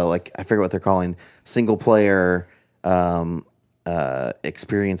these like I forget what they're calling single player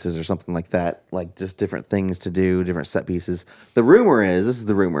experiences or something like that, like just different things to do, different set pieces. The rumor is this is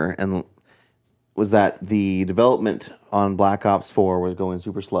the rumor, and was that the development on Black Ops 4 was going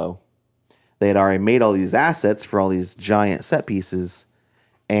super slow. They had already made all these assets for all these giant set pieces.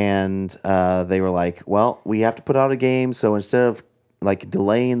 And they were like, well, we have to put out a game. So instead of like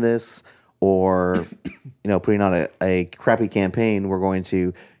delaying this or, putting out a crappy campaign, we're going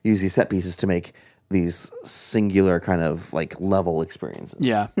to use these set pieces to make these singular kind of like level experiences.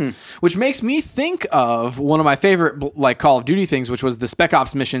 Yeah. Which makes me think of one of my favorite like Call of Duty things, which was the Spec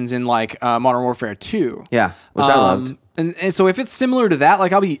Ops missions in like Modern Warfare 2. Yeah, which I loved. And so if it's similar to that,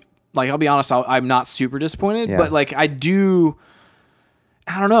 I'll be honest, I'm not super disappointed, Yeah. but like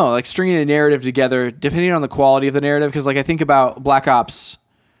I don't know, like stringing a narrative together, depending on the quality of the narrative, because like I think about Black Ops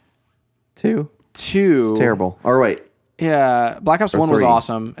 2. 2. It's terrible. Or wait, Yeah, Black Ops 1 was 3.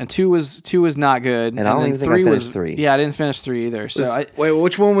 awesome, and 2 was not good. And I don't then even think I 3 finished was 3. Yeah, I didn't finish 3 either. So Wait,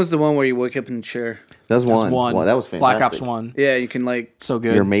 which one was the one where you wake up in the chair? that was one. one. Well, that was fantastic. Black Ops 1. Yeah, you can like. So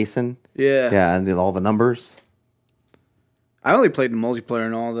good. You're Mason. Yeah. Yeah, and did all the numbers. I only played the multiplayer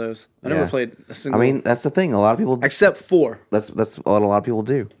in all of those. I never Yeah. played a I single. mean, that's the thing. A lot of people. except 4. That's what a lot of people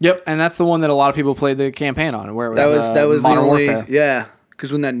do. Yep, and that's the one that a lot of people played the campaign on, where it was That was the Modern only. Warfare. Yeah,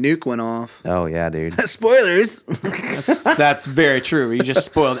 because when that nuke went off. Oh yeah, dude. Spoilers. That's very true. You just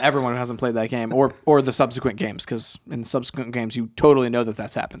spoiled everyone who hasn't played that game, or the subsequent games, because in the subsequent games you totally know that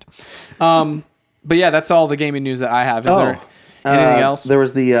that's happened. But yeah, that's all the gaming news that I have. Is there anything else? There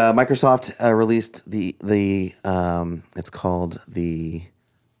was the Microsoft released the it's called the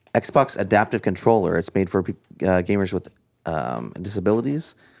Xbox Adaptive Controller. It's made for gamers with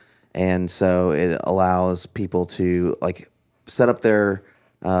disabilities, and so it allows people to like set up their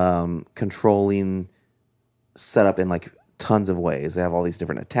controlling setup in like tons of ways. They have all these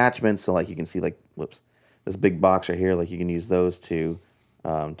different attachments, so like you can see like this big box right here. Like you can use those to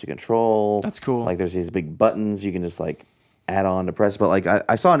control. That's cool. Like there's these big buttons you can just like add on to press. But like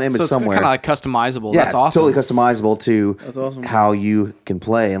I saw an image So it's somewhere. kind of like customizable. Yeah, That's it's awesome. totally customizable to That's awesome. how you can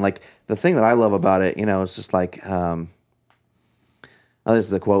play. And like the thing that I love about it, it's just like this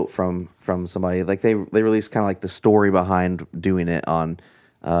is a quote from somebody. Like they released kind of like the story behind doing it on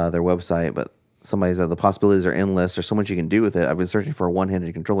their website, but somebody said the possibilities are endless. There's so much you can do with it. I've been searching for a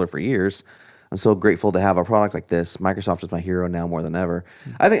one-handed controller for years. I'm so grateful to have a product like this. Microsoft is my hero now more than ever.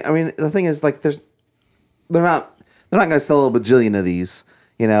 I mean, the thing is, like, they're not going to sell a bajillion of these,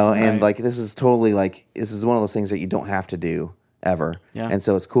 and like this is totally like this is one of those things that you don't have to do ever. Yeah. And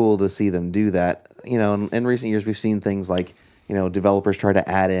so it's cool to see them do that. In recent years we've seen things like developers try to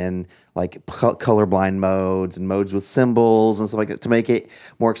add in like colorblind modes and modes with symbols and stuff like that to make it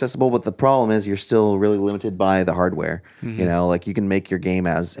more accessible. But the problem is you're still really limited by the hardware. Like you can make your game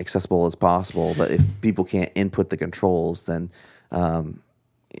as accessible as possible, but if people can't input the controls, then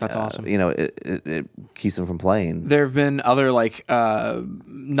That's awesome. it keeps them from playing. There have been other like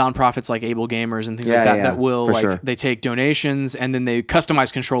nonprofits like Able Gamers and things Yeah, like that yeah, that will for like sure. they take donations and then they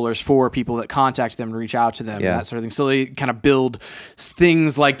customize controllers for people that contact them to reach out to them Yeah. and that sort of thing. So they kind of build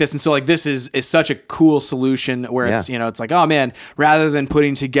things like this. And so like this is such a cool solution where it's Yeah. it's like, oh man, rather than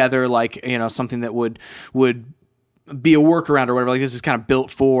putting together like something that would be a workaround or whatever, like this is kind of built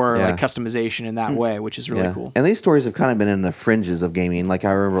for Yeah. like customization in that way, which is really Yeah. cool. And these stories have kind of been in the fringes of gaming. Like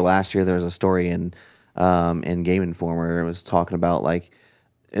I remember last year there was a story in Game Informer. It was talking about like,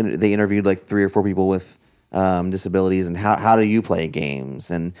 and they interviewed like 3 or 4 people with disabilities and how do you play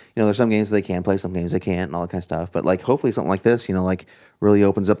games? And there's some games they can play, some games they can't, and all that kind of stuff. But like hopefully something like this, like really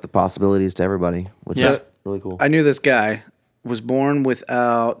opens up the possibilities to everybody, which Yeah. is really cool. I knew this guy was born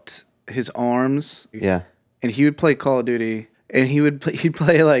without his arms, Yeah, and he would play Call of Duty, and he'd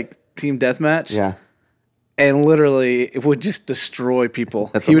play like team deathmatch, yeah, and literally it would just destroy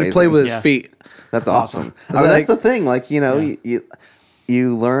people. That's he would play amazing. with his Yeah. feet. that's awesome. awesome. I mean, that's Like- the thing. Like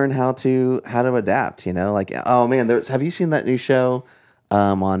you learn how to adapt. Like oh man, have you seen that new show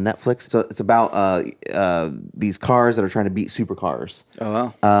on Netflix? So it's about these cars that are trying to beat supercars.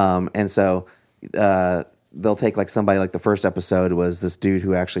 Oh wow. And so they'll take like somebody like the first episode was this dude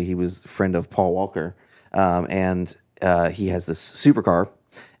who actually he was a friend of Paul Walker, and he has this supercar.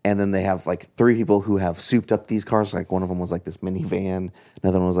 And then they have like 3 people who have souped up these cars. Like one of them was like this minivan,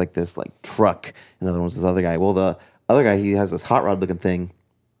 another one was like this like truck, another one was this other guy. Well, the other guy, he has this hot rod looking thing.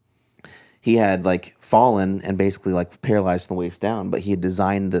 He had like fallen and basically like paralyzed from the waist down, but he had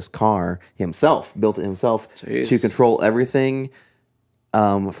designed this car himself, built it himself Jeez. to control everything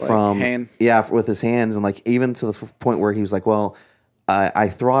from hand? with his hands, and like even to the point where he was like, well, I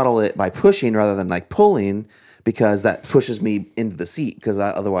throttle it by pushing rather than like pulling because that pushes me into the seat because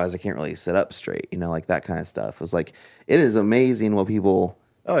otherwise I can't really sit up straight, like that kind of stuff. It was like it is amazing what people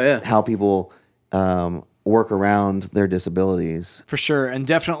Oh yeah. how people work around their disabilities. For sure, and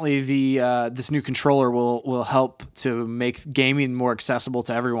definitely the this new controller will help to make gaming more accessible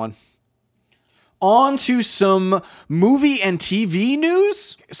to everyone. On to some movie and TV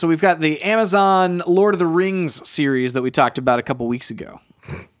news. So we've got the Amazon Lord of the Rings series that we talked about a couple weeks ago.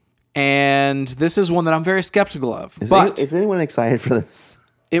 And this is one that I'm very skeptical of. But Is anyone excited for this?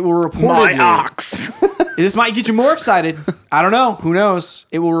 it will reportedly... This might get you more excited. I don't know. Who knows?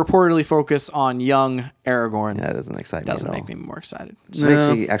 It will reportedly focus on young Aragorn. That doesn't excite Doesn't me at make all. me more excited. It makes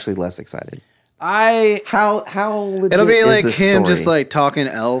me actually less excited. How legit It'll be is like this him story? just like talking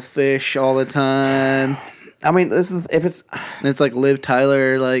elfish all the time. I mean, this is if it's. And it's like Liv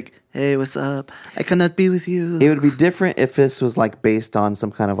Tyler, like, hey, what's up? I cannot be with you. It would be different if this was like based on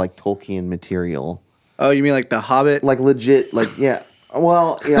some kind of like Tolkien material, Oh, you mean like The Hobbit? like legit, like yeah.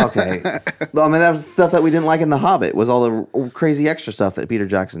 Well, yeah, okay. Well, I mean, that was stuff that we didn't like in The Hobbit. Was all the crazy extra stuff that Peter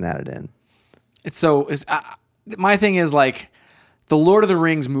Jackson added in. It's so my thing is like the Lord of the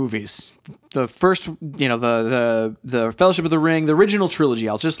Rings movies, the first, the Fellowship of the Ring, the original trilogy.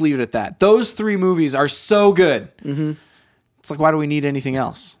 I'll just leave it at that. Those 3 movies are so good. Mm-hmm. It's like, why do we need anything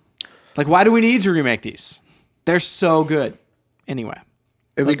else? Like, why do we need to remake these? They're so good. Anyway,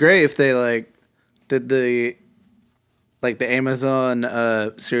 It'd be great if they like did the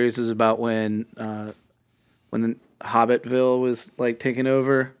Amazon series is about when the Hobbitville was like taken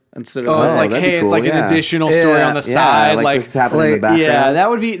over instead of oh, it's Oh, like, that'd be hey, it's cool, like yeah. an additional story Yeah. on the Yeah, side, like this happened in the like- background. yeah, that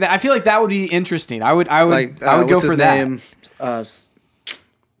would be. I feel like that would be interesting. I would like go what's for his that. name? Gosh,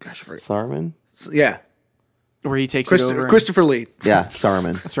 I forget. Saruman. Yeah, Where he takes it over. Christopher Lee. Yeah,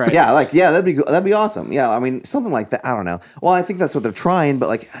 Saruman. That's right. Yeah, that'd be awesome. Yeah, I mean something like that. I don't know. Well, I think that's what they're trying, but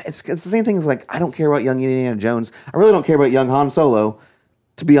like it's the same thing as like I don't care about young Indiana Jones. I really don't care about young Han Solo,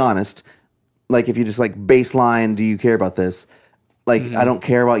 to be honest. like if you just like baseline, do you care about this? Like I don't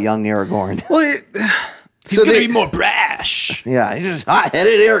care about young Aragorn. Well, He's gonna be more brash. Yeah, he's just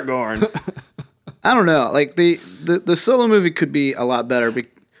hot-headed Aragorn. I don't know. Like the Solo movie could be a lot better.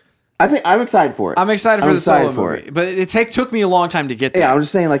 I think I'm excited for it. I'm excited for the Solo for movie, but it took me a long time to get there. Yeah, I'm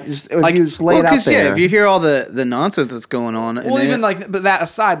just saying, like, if you just lay Well, it out because there. if you hear all the nonsense that's going on, and Well, even like, but that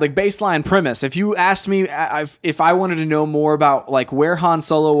aside, like baseline premise. If you asked me if I wanted to know more about like where Han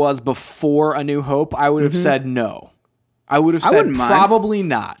Solo was before A New Hope, I would have said no. I would have said wouldn't mind. probably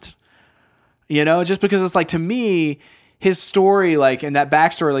not. You know, just because it's like, to me, his story, like, and that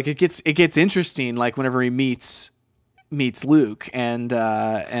backstory, like it gets interesting, like whenever he meets Luke and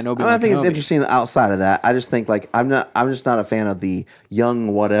Obi-Wan. I think it's Kenobi. interesting outside of that. I just think like I'm just not a fan of the young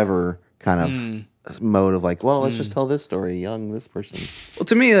whatever kind of mode of like, well, let's just tell this story, young this person. well,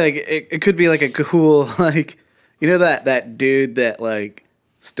 to me, like it could be like a cool, like, you know, that dude that like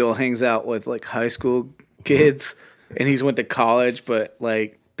still hangs out with like high school kids, and he's went to college, but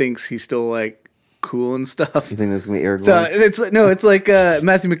like thinks he's still like cool and stuff. You think that's gonna be Aragorn? So it's like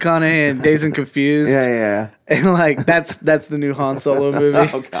Matthew McConaughey and Dazed and Confused. yeah. And like that's the new Han Solo movie.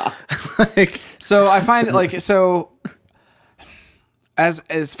 Oh god. Like, So I find it like, so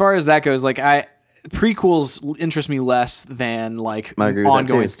as far as that goes, like prequels interest me less than like I agree with that,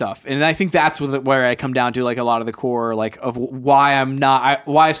 ongoing too. stuff, and I think that's where I come down to like a lot of the core like of why I'm not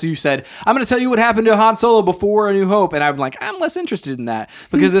why so you said I'm going to tell you what happened to Han Solo before A New Hope, and I'm like, I'm less interested in that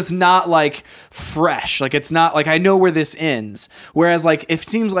because it's not like fresh, like it's not like I know where this ends, whereas like it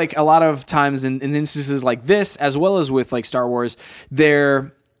seems like a lot of times in instances like this, as well as with like Star Wars,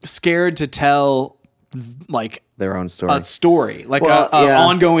 they're scared to tell like Their own story. a story, like Well, a yeah.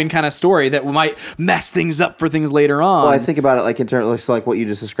 ongoing kind of story that might mess things up for things later on. Well, I think about it like in terms of like what you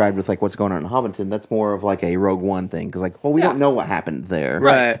just described with like what's going on in Hobbiton. That's more of like a Rogue One thing because like, well, we don't know what happened there,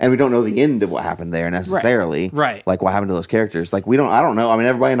 Right. And we don't know the end of what happened there necessarily, Right. Like what happened to those characters. Like I don't know. I mean,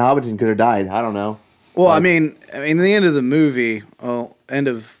 everybody in Hobbiton could have died. I don't know. well, I mean, the end of the movie, end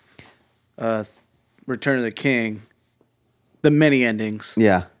of Return of the King, the many endings.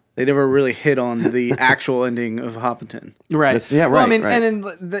 Yeah, They never really hit on the actual ending of Hobbiton. right? Yeah, Well, I right, mean, right.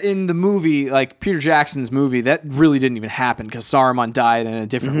 and in the movie, like Peter Jackson's movie, that really didn't even happen because Saruman died in a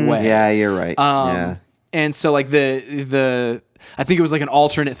different way. yeah, you're right. Yeah, And so like the I think it was like an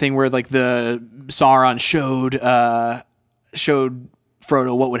alternate thing where like the Sauron showed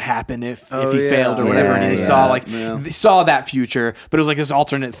Frodo what would happen if he yeah. failed or whatever, and he Yeah, saw like yeah. they saw that future, but it was like this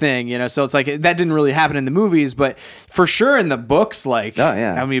alternate thing, you know. So it's like that didn't really happen in the movies, but for sure in the books, like, Oh,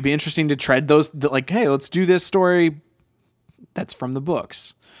 yeah. I mean, it'd be interesting to tread those. Like, hey, let's do this story that's from the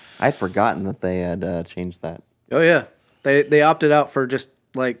books. I'd forgotten that they had changed that. Oh yeah, they opted out for just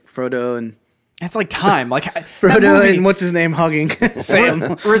like Frodo and It's like time, like that Frodo movie- and what's his name hugging Sam.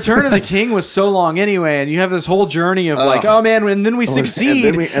 Return of the King was so long anyway, and you have this whole journey of like, oh man, and then we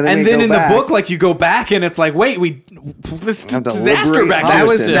succeed, and then we go in back. the book, like you go back, and it's like, wait, this Have to disaster liberate back Hobbiton. there. That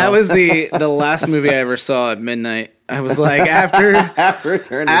was still. that was the last movie I ever saw at midnight. I was like after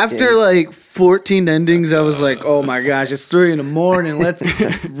Return of the after King. like 14 endings, I was like, oh my gosh, it's 3 a.m. Let's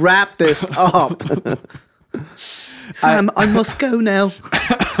wrap this up. Sam, I must go now.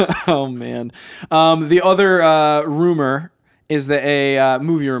 Oh man. The other rumor is that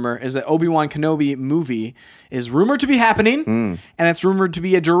movie rumor is that Obi-Wan Kenobi movie is rumored to be happening, and it's rumored to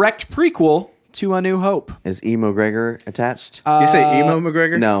be a direct prequel to A New Hope. Is E. McGregor attached? You say emo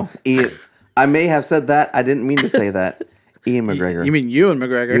McGregor? No, I may have said that. I didn't mean to say that. Ian McGregor. You mean Ewan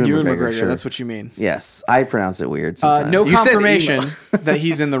McGregor? Ewan McGregor, McGregor, sure. that's what you mean. Yes, I pronounce it weird sometimes. No You said confirmation emo. that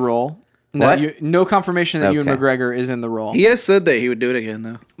he's in the role. What? No confirmation that Ewan Okay. McGregor is in the role. He has said that he would do it again,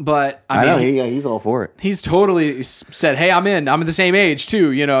 though. But I I know mean, he's all for it. he's totally said, "Hey, I'm in. I'm at the same age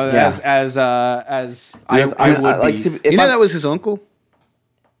too. You know, Yeah. as I Yes, would like, be." if You know I- that was his uncle?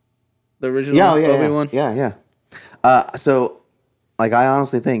 The original yeah, yeah, Obi-Wan? yeah. So, like, I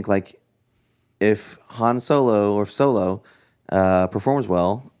honestly think like if Han Solo or if Solo performs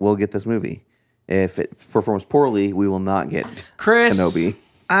well, we'll get this movie. If it performs poorly, we will not get Chris. Kenobi.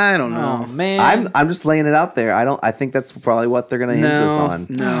 I don't know. Oh man. I'm just laying it out there. I think that's probably what they're gonna hinge this on.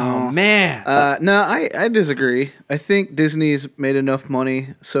 Oh No. man. No, I disagree. I think Disney's made enough money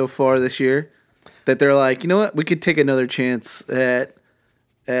so far this year that they're like, you know what? We could take another chance at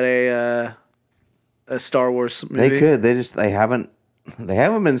a Star Wars movie. They could. They haven't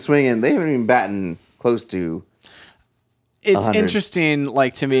been swinging. They haven't even batting close to. It's 100. interesting,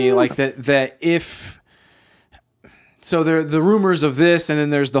 like to me, like that if. So the rumors of this, and then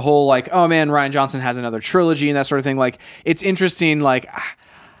there's the whole like, oh man, Rian Johnson has another trilogy and that sort of thing. Like, it's interesting, like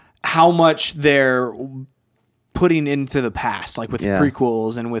how much they're putting into the past, like with Yeah.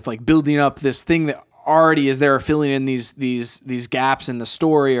 prequels and with like building up this thing that already is there, filling in these gaps in the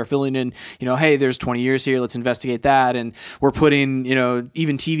story, or filling in, hey, there's 20 years here, let's investigate that. And we're putting,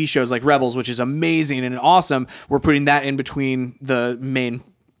 even TV shows like Rebels, which is amazing and awesome, we're putting that in between the main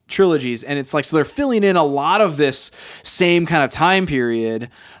trilogies. And it's like, so they're filling in a lot of this same kind of time period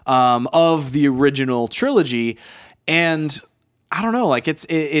of the original trilogy. And I don't know, like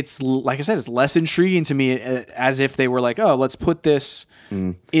it's like I said, it's less intriguing to me, as if they were like, oh, let's put this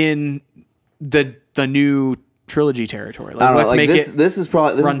in the new trilogy territory. Like, I don't know, let's like make it this is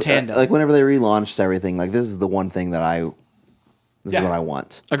probably run tandem. like whenever they relaunched everything, like this is the one thing that this is Yeah. what I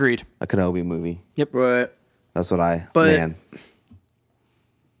want. Agreed. A Kenobi movie. Yep. Right. That's what But- man.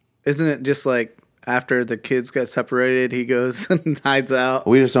 Isn't it just like after the kids get separated, he goes and hides out?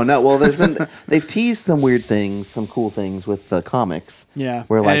 We just don't know. Well, they've teased some weird things, some cool things with the comics. Yeah.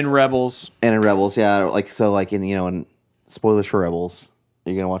 Where like and in Rebels. and in Rebels, yeah, like so like in spoilers for Rebels. Are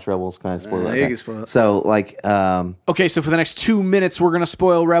you gonna watch Rebels? Kind of spoiler. you can spoil it. So like Okay, so for the next 2 minutes, we're going to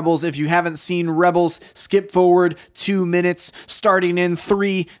spoil Rebels. If you haven't seen Rebels, skip forward 2 minutes, starting in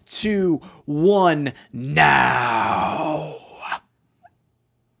 3, 2, 1, now.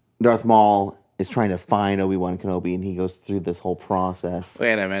 Darth Maul is trying to find Obi-Wan Kenobi, and he goes through this whole process.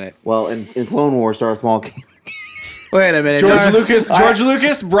 Wait a minute. Well, in Clone Wars, Darth Maul came. Wait a minute. George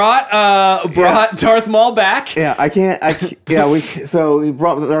Lucas brought Darth Maul back. Yeah, so he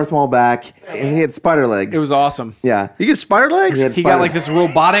brought Darth Maul back, and he had spider legs. It was awesome. Yeah. You get spider legs? He had He got like this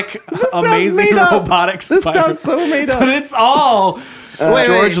robotic, sounds amazing made up. robotic This spider. sounds so made up. But it's all Wait,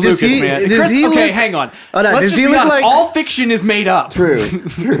 George does Lucas, he- man. does Chris, he okay, look- hang on. Oh, no, Let's does just he be look honest. like- All fiction is made up. True.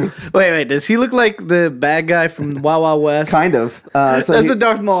 Wait. Does he look like the bad guy from Wild Wild West? Kind of. So That's he- the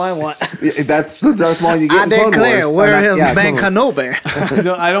Darth Maul I want. that's the Darth Maul you get I in Clone declare, Wars. where Or not- is yeah, Ben Clone Wars.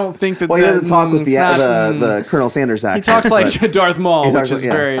 Kenobi? I don't think that. Well, he doesn't talk with it's not- the Colonel Sanders He accent. talks like but- Darth Maul, He which talks is like-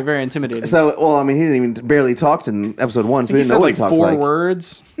 yeah. very, very intimidating. So, well, I mean, he didn't even barely talked in episode 1, so we he didn't said know what like he talked 4 like.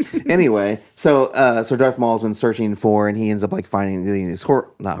 words. Anyway, so Darth Maul's been searching for, and he ends up like finding these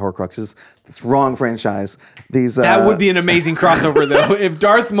not Horcruxes, this wrong franchise. These That would be an amazing crossover, though. If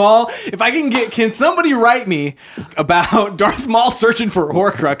Darth Maul, can somebody write me about Darth Maul searching for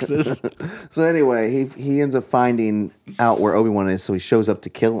Horcruxes? So anyway, he ends up finding out where Obi-Wan is, so he shows up to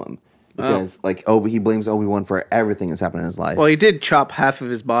kill him because he blames Obi-Wan for everything that's happened in his life. Well, he did chop half of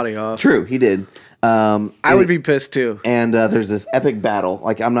his body off. True, he did. I would be pissed too. And there's this epic battle.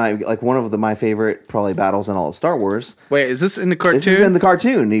 Like I'm not like one of my favorite probably battles in all of Star Wars. Wait, is this in the cartoon? This is in the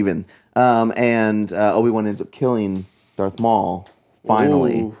cartoon even. And Obi-Wan ends up killing Darth Maul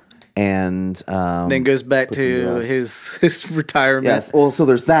finally. Ooh. And then goes back puts him to rest. his retirement. Yes. Well, so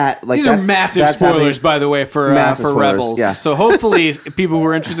there's that. Like These are that's- massive that's spoilers, happening. by the way, for Massive spoilers, Rebels. yeah. So hopefully, people who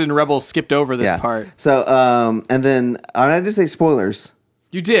are interested in Rebels skipped over this part. So and then I just say spoilers.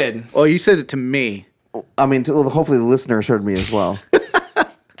 You did. Oh, you said it to me. I mean, hopefully the listeners heard me as well.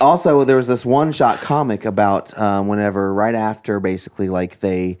 Also, there was this one-shot comic about whenever, right after, basically, like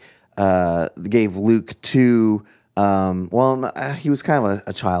they gave Luke two. He was kind of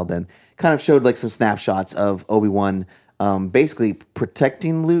a child then. Kind of showed like some snapshots of Obi-Wan, basically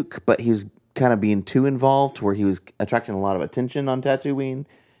protecting Luke, but he was kind of being too involved, where he was attracting a lot of attention on Tatooine,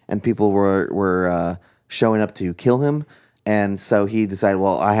 and people were showing up to kill him. And so he decided,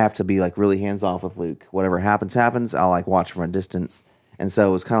 well, I have to be like really hands off with Luke. Whatever happens. I'll like watch from a distance. And so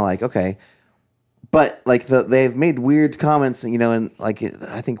it was kind of like, okay. But like they've made weird comments, and like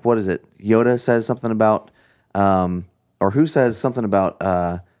I think what is it? Yoda says something about, or who says something about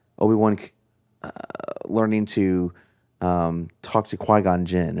Obi-Wan learning to talk to Qui-Gon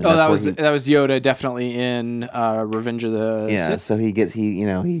Jinn. And That where that was Yoda definitely in Revenge of the Sith. So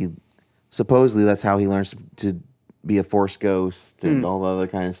he supposedly that's how he learns to be a Force ghost and all the other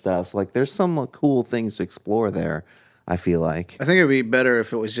kind of stuff. So like there's some cool things to explore there, I feel like. I think it'd be better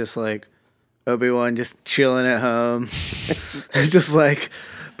if it was just like Obi-Wan just chilling at home, just like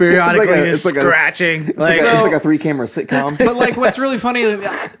periodically It's like a- scratching. It's like a 3-camera sitcom. But like, what's really funny,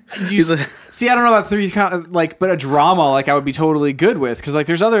 see, I don't know about but a drama, like I would be totally good with, because like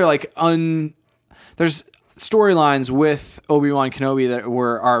there's other like there's storylines with Obi-Wan Kenobi that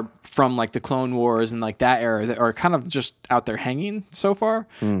are from like the Clone Wars and like that era that are kind of just out there hanging so far.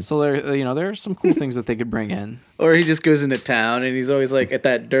 So there's some cool things that they could bring in. Or he just goes into town and he's always like at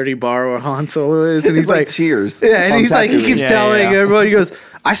that dirty bar where Han Solo is, and he's It's like like, Cheers. yeah, and on he's like, he Tatooine. keeps Yeah, telling yeah. everybody, he goes,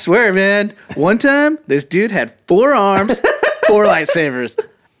 I swear, man, one time this dude had 4 arms, 4 lightsabers,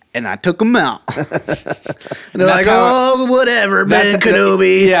 and I took him out. And they're That's like, how- oh, whatever, Ben That's-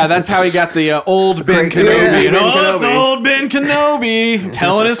 Kenobi. Yeah, that's how he got the old Ben Great- Kenobi. yeah, You Ben know, it's Kenobi. old Ben Kenobi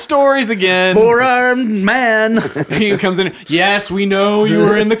telling his stories again. Four-armed man. He comes in. Yes, we know you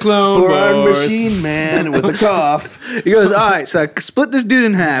were in the Clone Four-armed Wars. machine man with a cough. He goes, all right, so I split this dude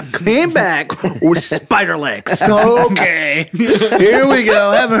in half, came back with spider legs. Okay, here we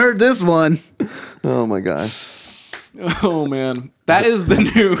go. Haven't heard this one. Oh my gosh. Oh man, that is the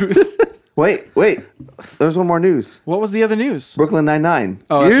news. Wait. There's one more news. What was the other news? Brooklyn Nine-Nine.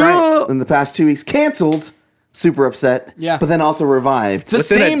 Oh, that's right. In the past 2 weeks, canceled. Super upset. Yeah. But then also revived. The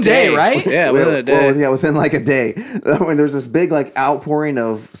Within a same day, right? Yeah, within a day. Well, yeah, within like a day. When there's this big like outpouring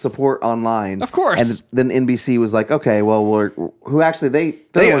of support online. Of course. And then NBC was like, okay, well, who actually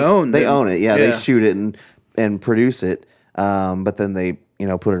they own they them. own it. Yeah, Yeah. they shoot it and produce it. But then they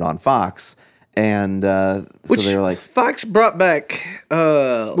put it on Fox, and so they were like, Fox brought back.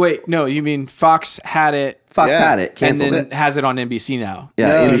 Wait, no, you mean Fox had it Fox Yeah. had it, and canceled then it. has it on NBC now? Yeah,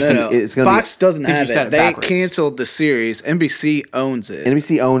 No, NBC. no. It's gonna Fox doesn't I think you have said it. it They backwards. canceled the series. NBC owns it.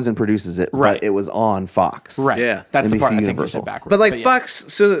 NBC owns and produces it, Right. but it was on Fox. Right. Yeah. That's the NBC part I think you Universal. said backwards. But like yeah. Fox,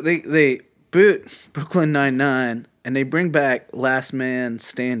 so they boot Brooklyn Nine-Nine and they bring back Last Man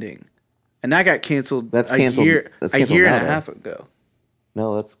Standing, and that got canceled. That's canceled. That's canceled a year now, and a though. half ago.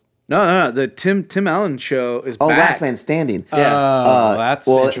 No, that's No. The Tim Allen show is back. Last Man Standing. That's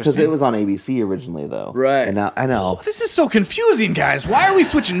because interesting. it was on ABC originally, though. Right. And now I know. This is so confusing, guys. Why are we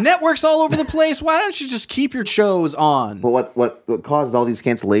switching networks all over the place? Why don't you just keep your shows on? But what caused all these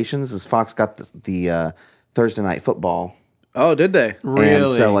cancellations is Fox got the Thursday Night Football, Oh, did they? Really?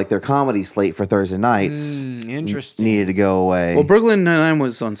 and so like their comedy slate for Thursday nights Interesting. needed to go away. Well, Brooklyn Nine-Nine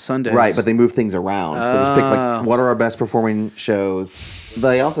was on Sundays. Right, but they moved things around. They just picked like what are our best performing shows.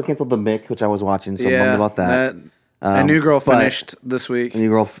 They also canceled the Mick, which I was watching, so I'm bummed about that. A New Girl but- finished this week. New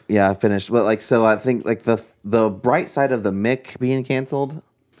Girl, finished. But like, so I think like the bright side of the Mick being canceled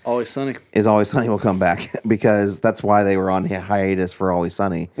Always Sunny. is Always Sunny will come back because that's why they were on hiatus for Always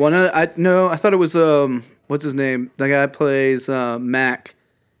Sunny. Well, no, I thought it was what's his name? The guy plays Mac.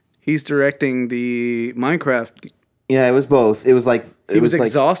 He's directing the Minecraft. Yeah, it was both. It was like He was like,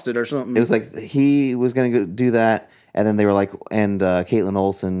 exhausted or something. It was like he was going to go do that, and then they were like, and Caitlin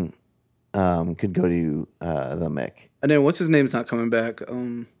Olsen could go to the Mick and then what's his name's not coming back.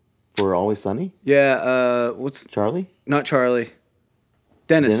 for Always Sunny. What's Charlie, not Charlie?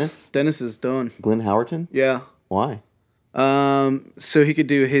 Dennis. Dennis? Dennis is done. Glenn Howerton. Yeah. Why? So he could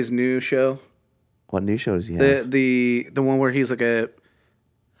do his new show. What new show does he have? The one where he's like a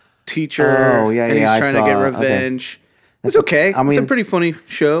teacher. Oh, yeah, and yeah, I he's trying to get saw- okay. revenge. It's That's- okay. I It's a mean- pretty funny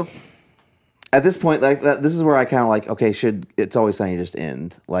show. At this point, like this is where I kind of like, okay, should It's Always Sunny just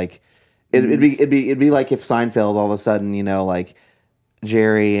end? Like, it'd be like if Seinfeld all of a sudden, like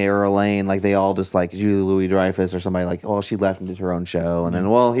Jerry or Elaine, like they all just like Julie Louis Dreyfus or somebody like, well, she left and did her own show, and then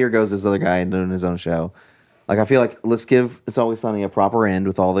well, here goes this other guy doing his own show. Like I feel like let's give It's Always Sunny a proper end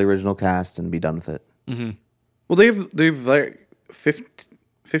with all the original cast and be done with it. Well, they've like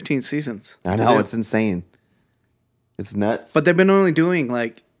 15 seasons. I know it's insane. It's nuts. But they've been only doing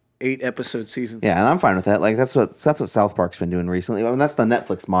like 8 episode seasons. yeah, and I'm fine with that. Like that's what South Park's been doing recently. I mean, that's the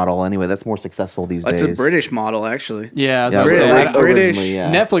Netflix model anyway. That's more successful these It's days. a British model, actually. Yeah, as Yeah, I was British- saying, like I- British- originally,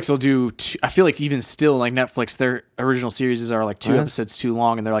 yeah. Netflix will do. I feel like even still, like Netflix, their original series are like 2 Yes. episodes too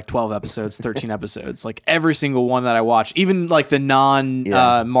long, and they're like 12 episodes, 13 episodes. Like every single one that I watch, even like the non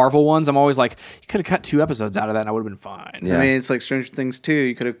Yeah. Marvel ones, I'm always like, you could have cut 2 episodes out of that, and I would have been fine. Yeah. I mean, it's like Stranger Things 2.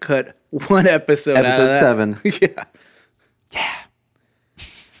 You could have cut 1 episode out of Episode that. 7. Yeah.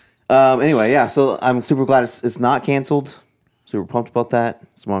 Anyway, yeah. So I'm super glad it's not canceled. Super pumped about that.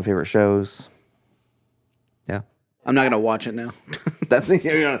 It's one of my favorite shows. Yeah, I'm not going to watch it now. that's now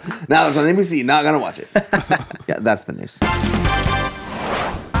it's on NBC. Not gonna watch it. Yeah, that's the news.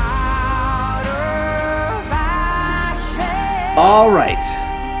 All right,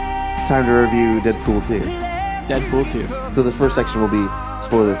 it's time to review Deadpool 2. Deadpool 2. So the first section will be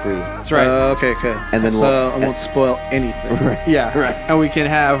spoiler free. That's right. Okay. And then so we'll- I won't spoil anything. Right. yeah, right. And we can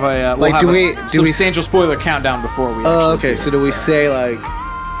have a Like, we'll do have we- a do we- substantial spoiler countdown before we. Oh, actually okay. So do we say like?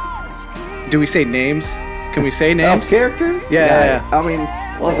 Do we say names? Can we say names? Of characters? Yeah. I mean,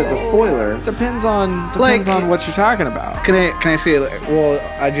 well, if it's a spoiler, Depends on Like- what you're talking about. Can I say like? Well,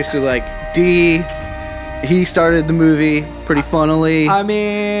 I just do like D. He started the movie pretty funnily, I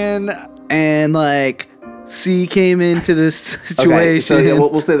mean, and like C came into this situation. okay. So yeah,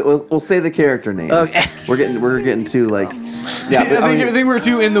 we'll say the character names. Okay. We're getting too like. Yeah, but, I think we're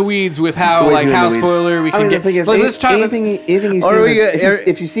too in the weeds with how Way like too in how the weeds. spoiler we I can mean, get. the thing is, Like, let's try to- anything you Or see, we get-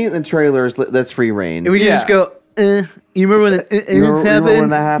 if you see it in the trailers, that's free reign. we can Yeah. just go. You remember when the You remember happened? when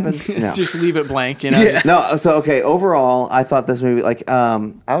that happened? No. Just leave it blank, you know. Yeah. No, so okay, overall, I thought this movie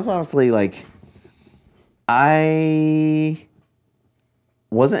I was honestly I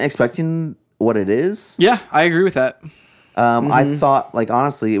wasn't expecting what it is. Yeah, I agree with that. I thought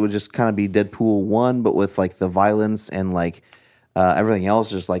honestly it would just kind of be Deadpool 1 but with the violence and everything else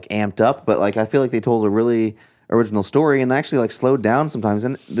just amped up, but I feel like they told a really original story and actually slowed down sometimes,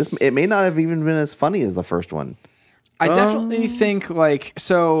 and it may not have even been as funny as the first one. I definitely think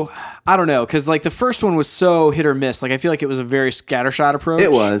so I don't know, because the first one was so hit or miss. I feel like it was a very scattershot approach.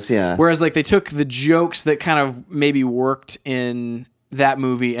 It was, yeah. Whereas they took the jokes that kind of maybe worked in that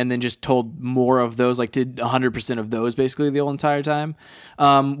movie and then just told more of those, did 100% of those basically the whole entire time.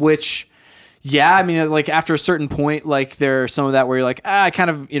 Which, yeah, I mean, after a certain point, there's some of that where you're I kind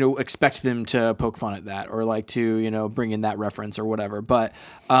of, expect them to poke fun at that or to, bring in that reference or whatever. But,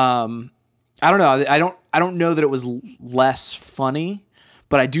 I don't know. I don't know that it was less funny,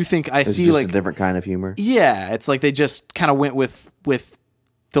 but I do think It's see just a different kind of humor. yeah, it's they just kind of went with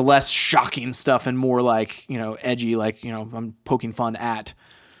the less shocking stuff and more edgy, I'm poking fun at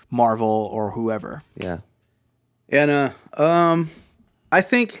Marvel or whoever. Yeah. And I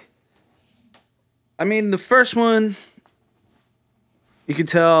think, I mean, the first one, you could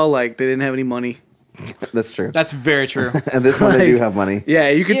tell they didn't have any money. That's true. That's very true. And this one they do have money. Yeah,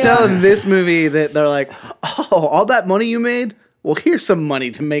 you could tell in this movie that they're oh, all that money you made? Well, here's some money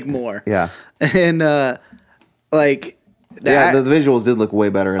to make more. Yeah. And Yeah, the visuals did look way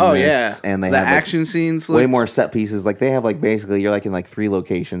better in oh this. yeah, And they the had action scenes way looked- more set pieces. They have basically you're in 3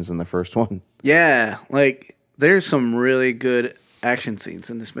 locations in the first one. Yeah, there's some really good action scenes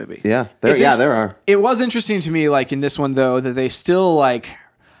in this movie. Yeah. It's There are. It was interesting to me, in this one though, that they still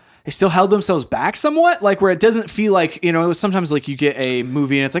they still held themselves back somewhat, where it doesn't feel it was sometimes you get a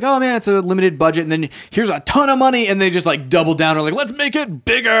movie and it's oh man, it's a limited budget, and then here's a ton of money, and they just double down or let's make it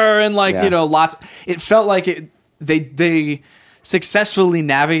bigger, and lots. It felt they successfully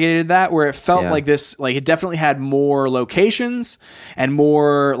navigated that, where it felt like this, it definitely had more locations and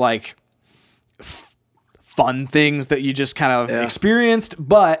more fun things that you just kind of experienced,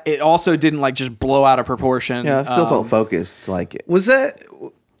 but it also didn't just blow out of proportion. Yeah, it still felt focused. Was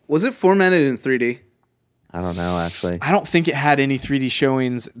it formatted in 3D? I don't know, actually. I don't think it had any 3D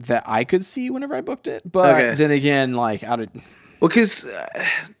showings that I could see whenever I booked it, but then again, I did. Well, because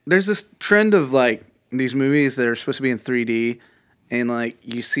there's this trend of these movies that are supposed to be in 3D, and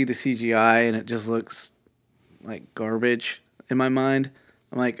you see the CGI and it just looks like garbage in my mind.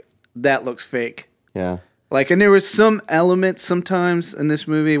 I'm that looks fake. Yeah. And there was some elements sometimes in this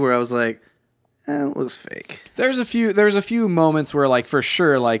movie where I was it looks fake. There's a few moments where for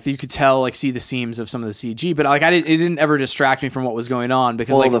sure you could tell see the seams of some of the CG, but it didn't ever distract me from what was going on,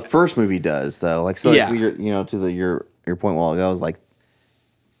 because Well, the first movie does though. You're, to your point a while ago,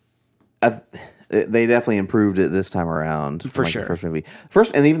 I was they definitely improved it this time around. For from, sure. The first movie,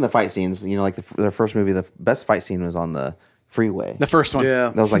 and even the fight scenes. The first movie, the best fight scene was on the freeway. the first one,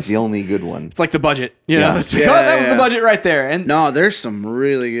 Yeah. That was the only good one. it's the budget, you know. It's that was the yeah. budget right there. And No, there's some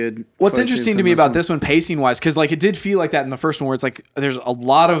really good. what's fight interesting scenes to in me about one. this one, pacing wise, because it did feel like that in the first one, where it's there's a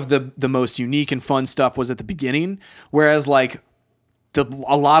lot of the most unique and fun stuff was at the beginning, whereas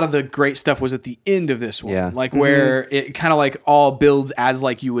a lot of the great stuff was at the end of this one. Yeah. Where it kind of all builds as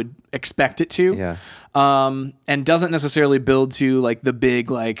you would expect it to. Yeah. And doesn't necessarily build to the big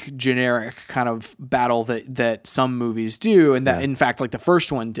generic kind of battle that some movies do, and that in fact the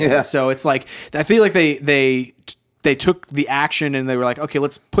first one did. Yeah. So it's I feel like they took the action and they were okay,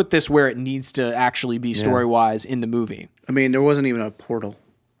 let's put this where it needs to actually be story wise in the movie. I mean, there wasn't even a portal.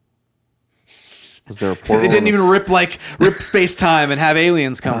 Was there a portal? They didn't even rip space time and have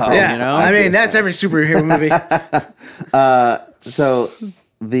aliens come through. Yeah, You know, I mean that's every superhero movie. So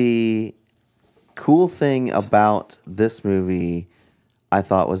the cool thing about this movie, I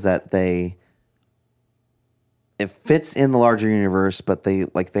thought, was that it fits in the larger universe, but they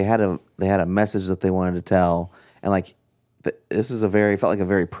had a message that they wanted to tell, and this is felt like a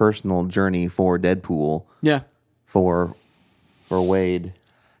very personal journey for Deadpool. yeah. For Wade.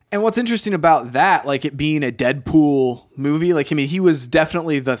 And what's interesting about that, it being a Deadpool movie, I mean, he was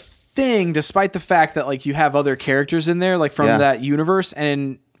definitely the thing, despite the fact that you have other characters in there, from that universe.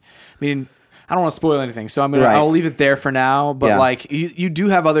 And I mean, I don't want to spoil anything, so I'll leave it there for now. But you do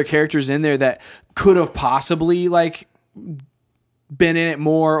have other characters in there that could have possibly been in it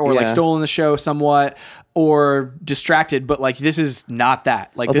more, or stolen the show somewhat, or distracted. But this is not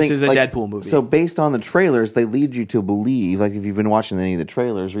that. This is a Deadpool movie. So based on the trailers, they lead you to believe, if you've been watching any of the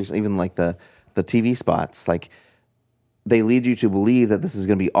trailers recently, even the TV spots, they lead you to believe that this is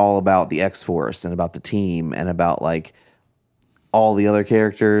going to be all about the X-Force and about the team and about like all the other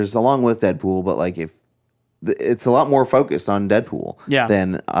characters along with Deadpool, but like if it's a lot more focused on Deadpool Yeah.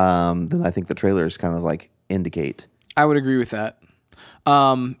 than I think the trailers kind of like indicate. I would agree with that.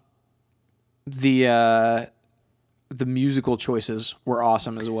 The musical choices were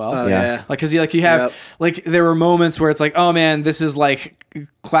awesome as well. Oh, Yeah. yeah. Like, cause you have Yep. like there were moments where it's like, oh man, this is like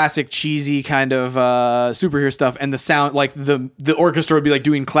classic cheesy kind of superhero stuff, and the sound like the orchestra would be like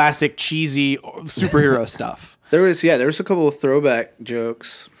doing classic cheesy superhero stuff. There was a couple of throwback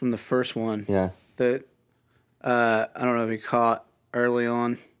jokes from the first one Yeah. that I don't know if you caught early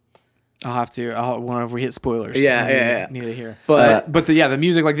on. I'll have to. Whenever we hit spoilers. Yeah, I yeah. Need to hear. But The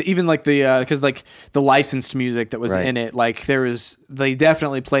music, like even like because like the licensed music that was Right. in it, like they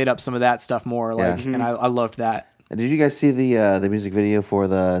definitely played up some of that stuff more. Like, Yeah. and I loved that. Did you guys see the music video for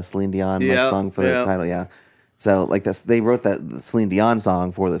the Celine Dion like, Yep, song for the yep. title? Yeah. So like they wrote the Celine Dion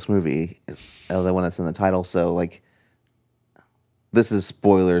song for this movie. It's the one that's in the title. So like this is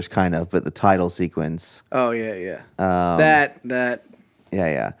spoilers kind of, but the title sequence. oh yeah. Um, That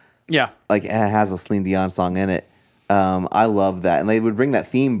Yeah. Yeah. Like it has a Celine Dion song in it. I love that, and they would bring that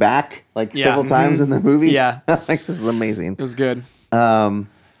theme back like Yeah. several times in the movie. Yeah. Like this is amazing. It was good.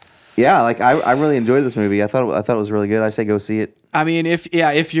 Yeah, like I really enjoyed this movie. I thought it was really good. I say go see it. I mean, if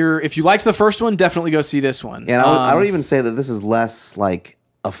you liked the first one, definitely go see this one. And I would even say that this is less like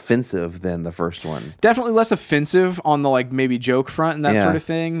offensive than the first one. Definitely less offensive on the like maybe joke front and that Yeah. sort of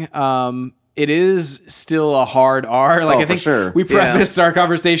thing. It is still a hard R. Like Oh, I think for sure. we prefaced our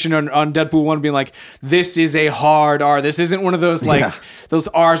conversation on Deadpool 1 being like, this is a hard R. This isn't one of those like Yeah. those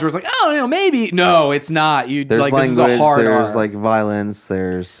R's where it's like, oh, maybe. No, it's not. There's like language. this is a hard There's R. like violence.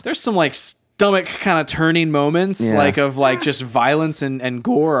 There's Some like stomach kind of turning moments, Yeah. like of like just violence and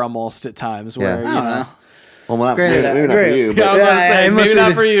gore almost at times where Yeah. you I don't know. know. well, not, Granted, maybe not for great. you, Yeah, I but was about to Yeah, say it must maybe be not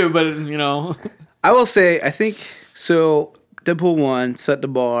the- for you, but you know. I will say I think so. Deadpool 1 set the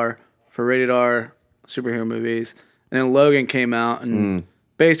bar for rated R superhero movies, and then Logan came out, and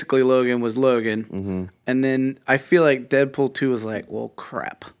basically Logan was Logan, and then I feel like Deadpool 2 was like, well,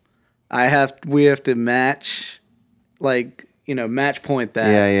 crap, we have to match, like match point that,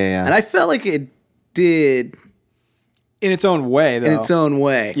 Yeah. and I felt like it did In its own way, though. in its own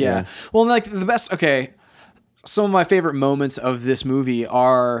way. Yeah. Well, like the best. Okay, some of my favorite moments of this movie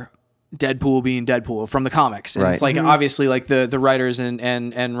are Deadpool being Deadpool from the comics, and it's Right. like obviously like the writers and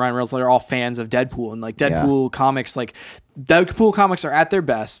Ryan Reynolds, they're all fans of Deadpool, and like Deadpool comics, like Deadpool comics are at their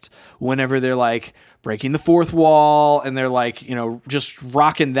best whenever they're like breaking the fourth wall and they're like just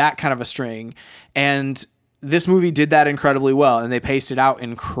rocking that kind of a string, and this movie did that incredibly well, and they paced it out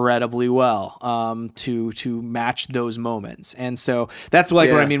incredibly well to match those moments. And so that's like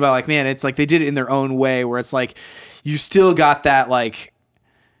what I Yeah. mean by like, man, it's like they did it in their own way where it's like you still got that like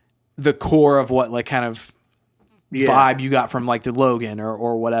the core of what like kind of vibe you got from like the Logan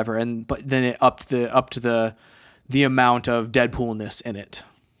or whatever, and but then it upped to the amount of Deadpoolness in it.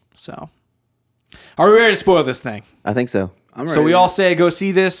 So are we ready to spoil this thing? I think so. I'm So we ready. all say go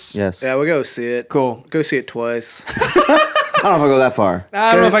see this. Yes. Yeah, we'll go see it. Cool. Go see it twice. I don't know if I go that far.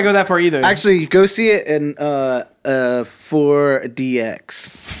 I don't know if I go that far either. Actually, go see it in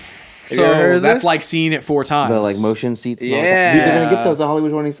 4DX. Have you ever heard so of that's this? like seeing it 4 times. The like motion seats. And all that. Yeah. Dude, they're gonna get those at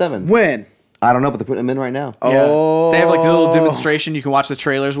Hollywood 27. When? I don't know, but they're putting them in right now. Yeah. Oh. They have like the little demonstration. You can watch the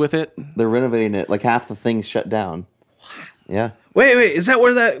trailers with it. They're renovating it. Like half the thing's shut down. Yeah. Wait, is that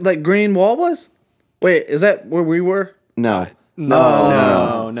where that like green wall was? Wait, is that where we were? No. No.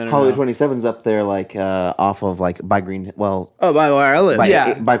 Hollywood 27's up there, like off of like by Green. Well, Oh, by where I live. by,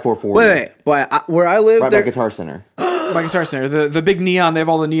 Yeah. by 440. Wait. Where I live, Right there, by Guitar Center. My Guitar Center, the big neon. They have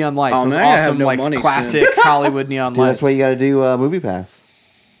all the neon lights. Oh, Those man, I have awesome no like money classic Hollywood neon Dude, lights. that's why you got to do Movie Pass.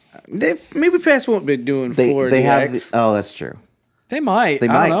 maybe Pass won't be doing 4DX. They have. Oh, that's true. They might. They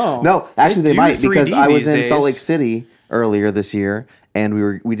I might. don't know. No, actually, they do might because 3D I was these in Salt Lake days. City earlier this year,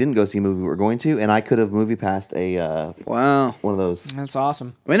 and we didn't go see a movie we were going to, and I could have movie passed a Wow. one of those. That's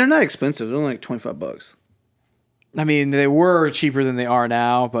awesome. I mean, they're not expensive. They're only like $25. I mean, they were cheaper than they are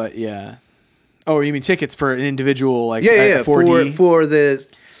now, but yeah. Oh, you mean tickets for an individual like Yeah. 4D? For the.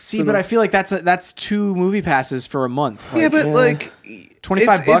 See, but I feel like that's 2 movie passes for a month. Yeah, Like, but like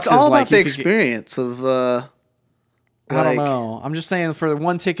 25 bucks It's all is about like the you could get- experience of. I don't like- know. I'm just saying for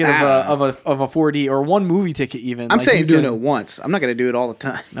one ticket of a 4D or one movie ticket even. I'm like, saying you doing can- it once. I'm not gonna do it all the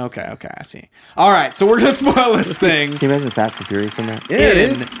time. Okay, I see. All right, so we're gonna spoil this thing. Can you imagine Fast and Furious in that? Yeah,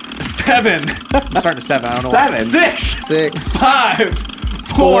 in dude. 7. I'm starting to 7. I don't know. Seven? 6, 6, 5,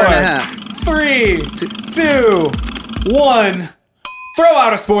 4, 4.5. 3, 2, 1. Throw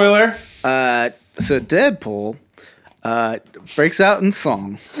out a spoiler. So Deadpool. breaks out in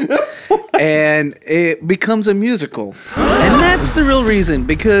song. And it becomes a musical. And that's the real reason,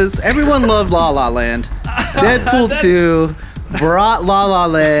 because everyone loved La La Land. Deadpool 2 brought La La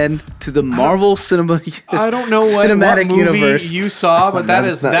Land to the Marvel I don't know what cinematic movie universe. you saw, but that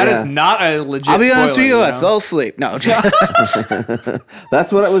is not a legit I'll be honest with you, spoiler, I fell asleep. No.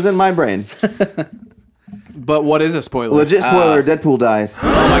 That's what was in my brain. But what is a spoiler? Legit spoiler: Deadpool dies.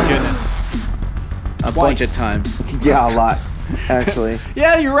 Oh my goodness. A bunch of times. Yeah, a lot. Actually.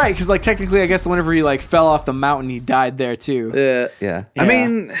 Yeah, you're right. Because like technically, I guess whenever he like fell off the mountain, he died there too. Yeah. I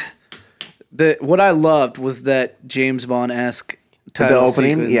mean, what I loved was that James Bond-esque The title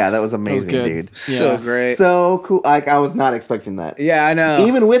opening, sequence. yeah, that was amazing, good. dude. So great. So cool. Like I was not expecting that. Yeah, I know.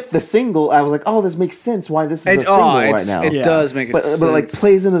 Even with the single, I was like, "Oh, this makes sense. Why this is a single right now?" It does make but sense. but like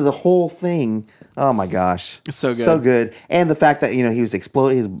plays into the whole thing. Oh my gosh, It's so good. so good. And the fact that he was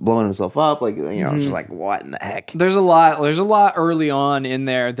exploding, he's blowing himself up. Like it's just like what in the heck? There's a lot early on in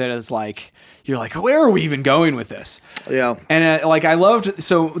there that is like you're like, where are we even going with this? Yeah. And like I loved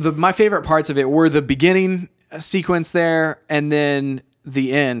my favorite parts of it were the beginning sequence there, and then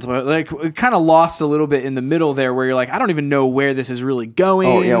the end. Like it kind of lost a little bit in the middle there, where you're like, I don't even know where this is really going.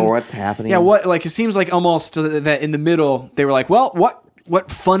 Oh yeah, what's happening? Yeah, what like it seems like almost that in the middle they were like, well,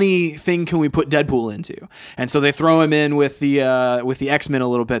 what funny thing can we put Deadpool into? And so they throw him in with the X-Men a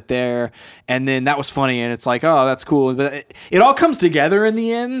little bit there, and then that was funny, and it's like, oh, that's cool. But it all comes together in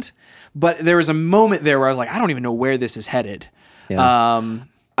the end. But there was a moment there where I was like, I don't even know where this is headed. Yeah.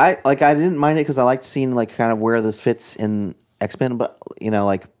 I didn't mind it because I liked seeing like kind of where this fits in X-Men, but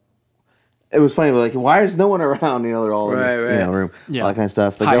like it was funny. Like, why is no one around? They're all in this room, all that kind of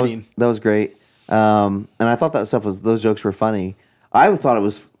stuff. Like that was great. And I thought those jokes were funny. I thought it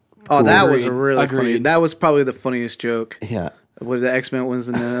was. Oh, cool. that was a really funny. Agreed. That was probably the funniest joke. Yeah. Where the X-Men was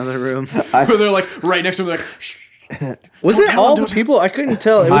in the other room. Where they're like right next to him, like, shh. Was it all the people? I couldn't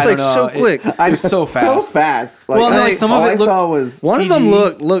tell. It was like so quick. It was so fast. So fast. Like, Well, some all of it I looked- saw was One of them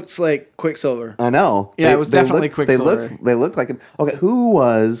CG. looked like Quicksilver. I know. Yeah, it was definitely Quicksilver. They looked like him. Okay, who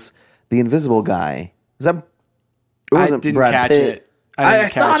was the invisible guy? Is that? It I wasn't didn't Brad catch Pitt. it. I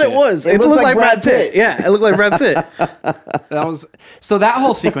didn't thought catch it was. It It looked like Brad Pitt. Yeah, it looked like Brad Pitt. That was so that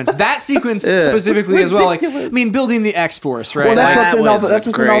whole sequence, specifically as well. Like, I Ridiculous. mean, building the X Force, right? Well, that's Like, what's in all the, that's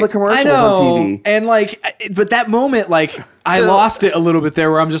what's in all the great. commercials I know, on TV. and like, but that moment, like, I lost it a little bit there,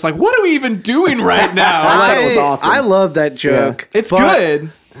 where I'm just like, what are we even doing right now? thought Like, it was awesome. I love that joke. it's but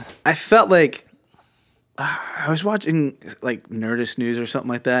good. I felt like I was watching like Nerdist News or something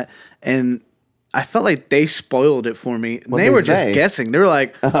like that, and I felt like they spoiled it for me. What'd They they were say? just guessing. They were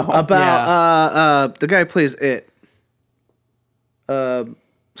like about the guy who plays it,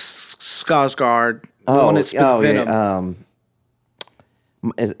 Skarsgård, the one that spits venom.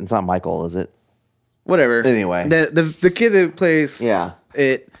 yeah. It's not Michael, is it? Whatever. Anyway. the kid that plays Yeah.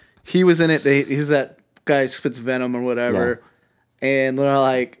 it, he was in it. He's that guy who spits venom or whatever, and they're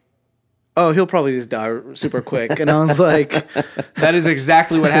like, oh, he'll probably just die super quick. And I was like, That is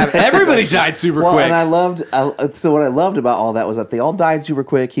exactly what happened. Everybody died super Well, quick. and so what I loved about all that was that they all died super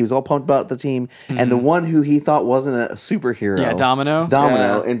quick. He was all pumped about the team, and the one who he thought wasn't a superhero, Yeah, Domino.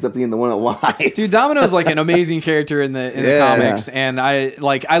 Domino ends up being the one that lied. Dude, Domino's like an amazing character in the comics, and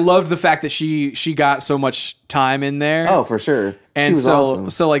I loved the fact that she got so much time in there. Oh, for sure. and she was so awesome.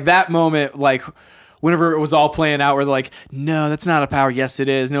 so like that moment, like whenever it was all playing out, where they're like, no, that's not a power. Yes, it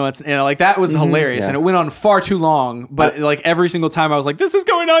is. No, it's like that was hilarious, yeah. and it went on far too long. But like every single time, I was like, this is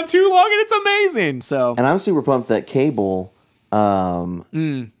going on too long, and it's amazing. So And I'm super pumped that Cable,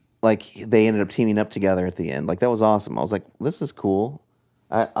 like they ended up teaming up together at the end. Like that was awesome. I was like, this is cool.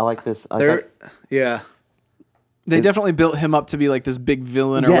 I like this. yeah. they definitely built him up to be like this big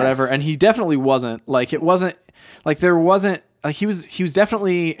villain or Yes. whatever, and he definitely wasn't. Like it wasn't like there wasn't like he was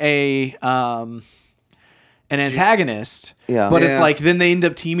definitely an antagonist. Yeah. But it's Yeah. like then they end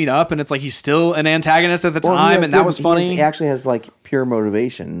up teaming up, and it's like he's still an antagonist at the Well, he time, has and that good- was funny. He actually has like pure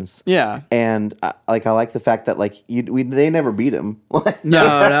motivations. Yeah. And I like the fact that like they never beat him. No,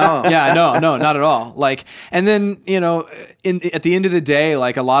 no. Yeah, no, not at all. Like, and then at the end of the day,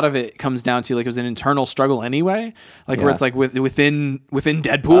 like a lot of it comes down to like it was an internal struggle anyway. Like where Yeah. it's like within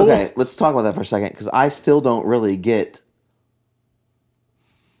Deadpool. Okay, let's talk about that for a second because I still don't really get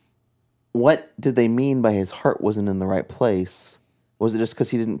what did they mean by his heart wasn't in the right place. Was it just because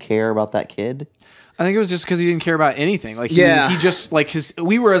he didn't care about that kid? I think it was just because he didn't care about anything. Like, he just like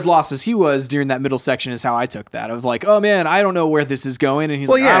we were as lost as he was during that middle section. Is how I took that of like, oh man, I don't know where this is going, and he's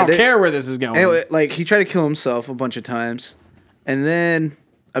Well, like, yeah, I don't care where this is going. Anyway, like he tried to kill himself a bunch of times, and then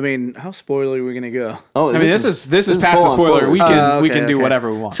I mean, how spoilery are we gonna go? Oh, I mean, this is past the full-on spoiler. spoilers. We can Okay, do okay.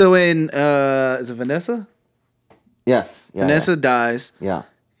 whatever we want. So in is it Vanessa? Yes. Yeah. Vanessa dies. Yeah.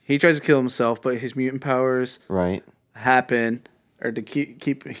 He tries to kill himself, but his mutant powers Right. happen or to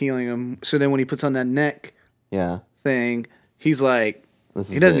keep healing him. So then when he puts on that neck Yeah. thing, he's like, This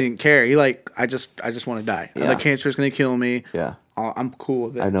he is doesn't it. even care. He like, I just want to die. Yeah. The cancer is going to kill me. Yeah. I'm cool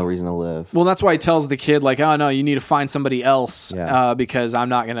with I have it. no reason to live. Well, that's why he tells the kid like, "Oh no, you need to find somebody else Yeah. because I'm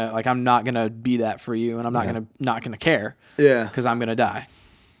not gonna be that for you, and I'm not gonna care Yeah. because I'm gonna die."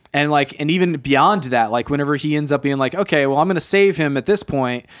 And even beyond that, like whenever he ends up being like, "Okay, well, I'm gonna save him," at this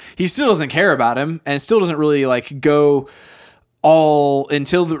point, he still doesn't care about him, and still doesn't really like go all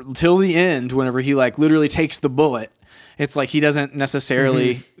till the end. Whenever he like literally takes the bullet, it's like he doesn't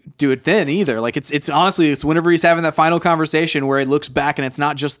necessarily do it then either. Like it's honestly, it's whenever he's having that final conversation where he looks back and it's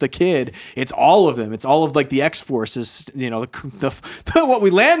not just the kid, it's all of them. It's all of like the X-Force is, the what we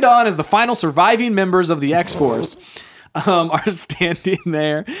land on is the final surviving members of the X-Force are standing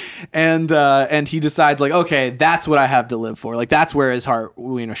there, and he decides like, okay, that's what I have to live for. Like that's where his heart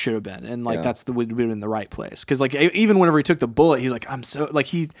should have been, and like Yeah. that's would have been in the right place. Because like even whenever he took the bullet, he's like, I'm so like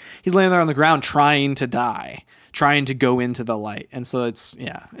he's laying there on the ground trying to die, trying to go into the light. And so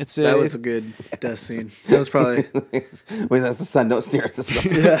That was a good death scene. That was probably. Wait, that's the sun. Don't stare at the sun.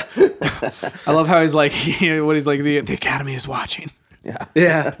 Yeah. I love how he's like, what he's like, the Academy is watching.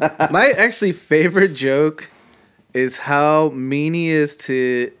 Yeah. My actually favorite joke is how mean he is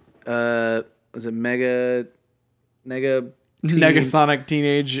to was it Negasonic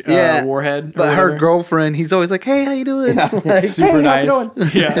teenage Yeah. warhead. or but her whatever. girlfriend, he's always like, "Hey, how you doing?" Like, Super Hey, nice. how's it going?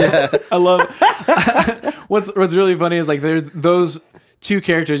 Yeah. I love what's really funny is like there's those two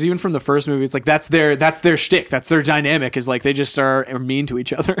characters, even from the first movie, it's like that's their shtick, that's their dynamic, is like they just are mean to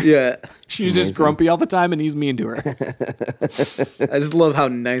each other. yeah. She's just grumpy all the time and he's mean to her. I just love how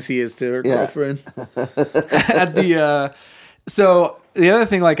nice he is to her Yeah. girlfriend. At the so the other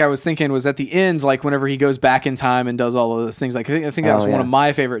thing like I was thinking was at the end, like whenever he goes back in time and does all of those things, like I think that was yeah. one of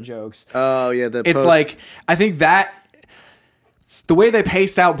my favorite jokes. Oh yeah, It's like I think that the way they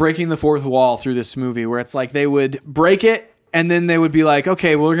paced out breaking the fourth wall through this movie, where it's like they would break it and then they would be like,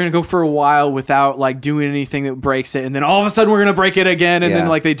 okay, well, we're gonna go for a while without like doing anything that breaks it, and then all of a sudden we're gonna break it again, and then Yeah.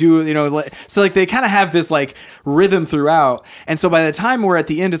 like they do, so like they kind of have this like rhythm throughout, and so by the time we're at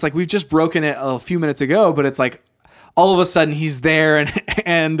the end, it's like we've just broken it a few minutes ago, but it's like all of a sudden he's there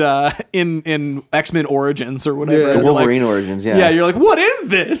and in X-Men Origins or whatever, Yeah. and you're like- Wolverine origins. Yeah. yeah, you're like, what is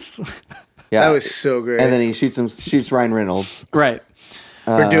this? Yeah. that was so great. And then he shoots Ryan Reynolds. Right.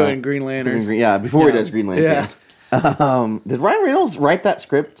 for doing Green Lantern. Yeah, before he does Green Lantern. Did Ryan Reynolds write that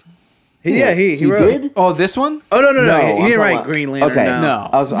script? He wrote. did. Oh, this one? Oh no, I'm he didn't talking write about- Green Lantern. Okay, No.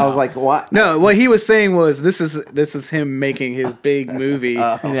 I was like, what? No, what he was saying was this is him making his big movie.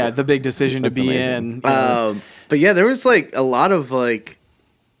 Yeah, the big decision to That's be amazing. in. But yeah, there was like a lot of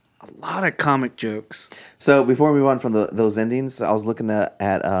comic jokes. So before we move on from those endings, I was looking at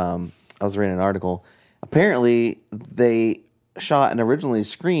I was reading an article. Apparently, they shot and originally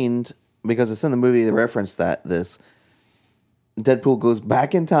screened, because it's in the movie. They referenced this. Deadpool goes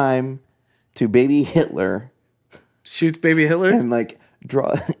back in time to baby Hitler Shoots baby Hitler. and like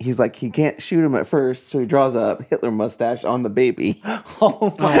he's like, he can't shoot him at first, so he draws a Hitler mustache on the baby.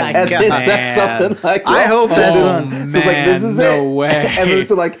 Oh my And then god! says something like, I hope that's so on. it's like, this is no it. way. And then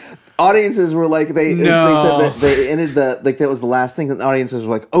so like audiences were like, they said No. that they ended that was the last thing, and the audiences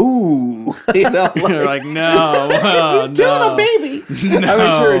were like, oh, You're like, no. Oh, he's killing no. a baby.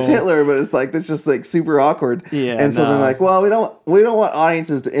 I'm sure it's Hitler, but it's like, that's just like super awkward. Yeah, and so no. they're like, well, we don't want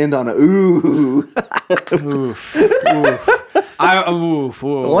audiences to end on a ooh. Oof. Oof. I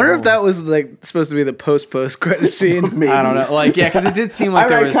wonder if that was like supposed to be the post credit scene. Maybe. I don't know. Like, yeah, because it did seem like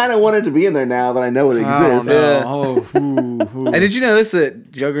there I was. kind of wanted to be in there now that I know it Oh, exists. no. Oh, ooh, ooh. And did you notice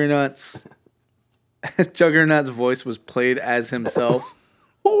that Juggernaut's voice was played as himself?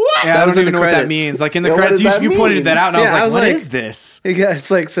 What? Yeah, I That was don't in even the know what that credits. means. Like in the Yeah, what credits, does that you pointed mean? that out, and Yeah, I was like, "What like- is this?" It's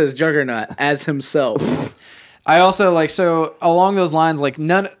like says Juggernaut as himself. I also like so along those lines, like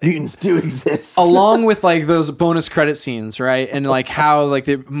none. Mutants do exist. Along with like those bonus credit scenes, right, and like how like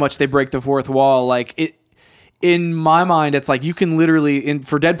much they break the fourth wall, like it. In my mind, it's like you can literally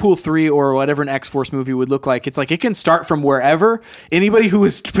for Deadpool 3 or whatever an X-Force movie would look like. It's like it can start from wherever. Anybody who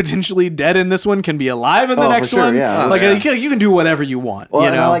is potentially dead in this one can be alive in the Oh, for next sure, one. yeah. Like Yeah. you can do whatever you want. Well, you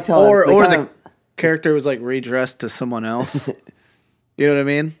and know, I liked how or they or kind the character was like redressed to someone else. You know what I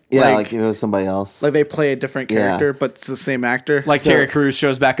mean? like it was somebody else. Like they play a different Yeah. character, but it's the same actor. like so- Terry Crews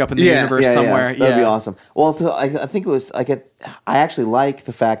shows back up in the Yeah. universe somewhere. That'd be awesome. Well, so I think it was like I actually like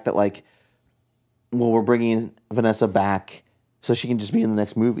the fact that like, well, we're bringing Vanessa back so she can just be in the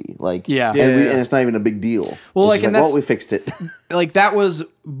next movie. Like, Yeah. and, Yeah. and it's not even a big deal. Well, It's like, just and that's- we fixed it. Like that was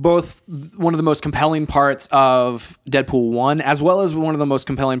both one of the most compelling parts of Deadpool 1 as well as one of the most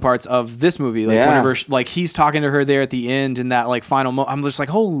compelling parts of this movie. Like Yeah. whenever like he's talking to her there at the end in that like final I'm just like,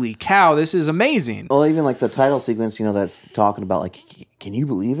 holy cow, this is amazing. Well, even like the title sequence, that's talking about like, can you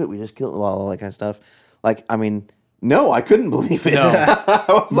believe it? We just killed all that kind of stuff. Like, I mean, no, I couldn't believe it. No. I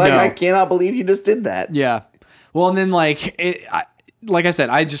was like, No. I cannot believe you just did that. Yeah. Well, and then like like I said,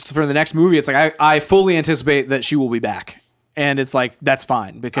 I just for the next movie, it's like I fully anticipate that she will be back. And it's like that's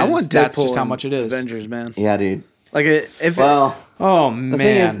fine I because want that's Deadpool just how and much it is. Avengers, man. Yeah, dude. Like if Well, Oh the man.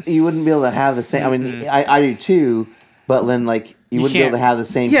 thing is, you wouldn't be able to have the same. I mean, I do too, but then like you wouldn't be able can't- to have the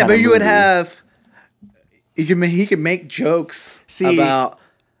same. yeah, kind but of you would movie. have. He could make jokes See- about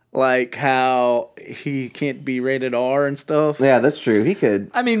like how he can't be rated R and stuff. Yeah, that's true. He could.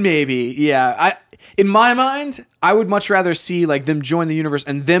 I mean, maybe, yeah. In my mind, I would much rather see like them join the universe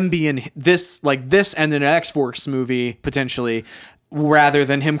and them be in this and an X-Force movie potentially, rather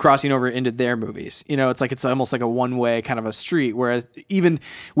than him crossing over into their movies. It's almost like a one-way kind of a street. Whereas even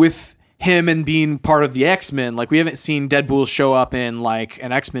with him and being part of the X-Men, like we haven't seen Deadpool show up in like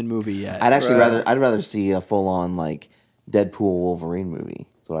an X-Men movie yet. I'd actually Right. I'd rather see a full-on like Deadpool Wolverine movie.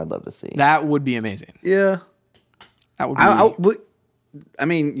 That's what I'd love to see. That would be amazing. Yeah. That would be. I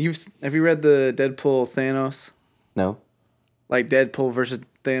mean, have you read the Deadpool Thanos? No. Like Deadpool versus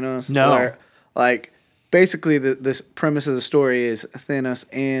Thanos? No. Where, like, basically, the premise of the story is Thanos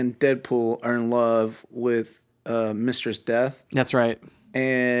and Deadpool are in love with Mistress Death, That's right.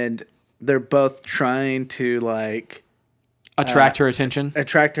 and they're both trying to, like, Attract her attention.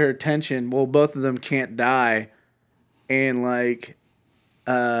 attract her attention. Well, both of them can't die, and, like,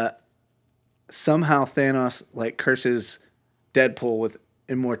 somehow Thanos, like, curses Deadpool with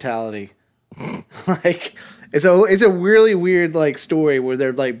immortality. Like, it's a really weird, like, story where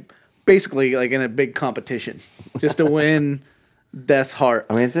they're, like, basically, like, in a big competition just to win Death's heart.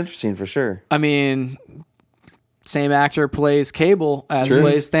 I mean, it's interesting for sure. I mean, same actor plays Cable as True.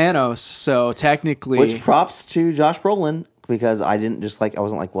 plays Thanos, so technically, Which props to Josh Brolin because I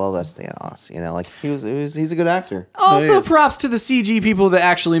wasn't like, well, that's Thanos. Like he's a good actor. also yeah. props to the CG people that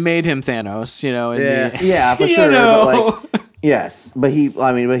actually made him Thanos. In Yeah. the, Yeah, for You sure. know. But like, yes, but he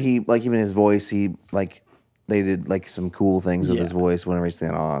like even his voice, he like they did like some cool things with Yeah. his voice whenever he's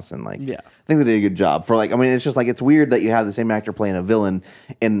Thanos, and like Yeah. I think they did a good job for like. I mean, it's just like it's weird that you have the same actor playing a villain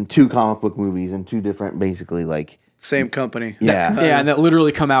in two comic book movies and two different, basically like Same company. yeah. yeah, and that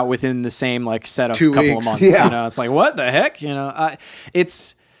literally come out within the same like set of 2 couple of weeks. months. Yeah. It's like what the heck?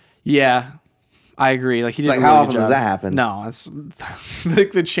 It's yeah. I agree. Like he did like, a how really often good does job. that happen? No, it's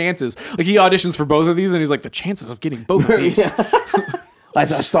like the chances. Like he auditions for both of these, and he's like the chances of getting both of these. I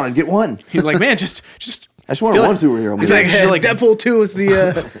just thought I'd get one. He's like, man, just I just wanted feel one like- superhero movie. He's like, You're like- Deadpool 2 is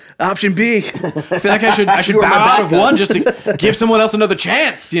the option B. I feel like I should You were bow my out of backup. one just to give someone else another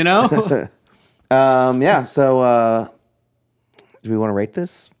chance. Yeah. So, do we want to rate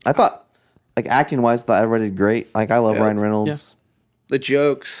this? I thought, like acting wise, thought everybody did great. Like I love Ryan Reynolds. The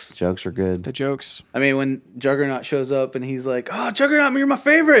jokes. Jokes are good. The jokes. I mean, when Juggernaut shows up and he's like, "Oh, Juggernaut, you're my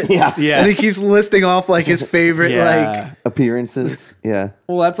favorite." Yeah. Yeah. And he keeps listing off like his favorite, like Appearances. Yeah.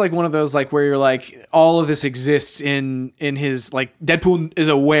 Well, that's like one of those like where you're like all of this exists in his like Deadpool is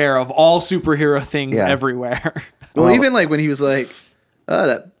aware of all superhero things Yeah. everywhere. well, Well- even like when he was like, "Oh,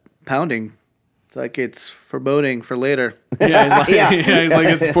 that pounding." It's like it's foreboding for later. yeah, he's like, Yeah. he's like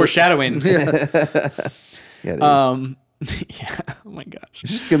it's foreshadowing. Yeah. Dude. Yeah. Oh my gosh.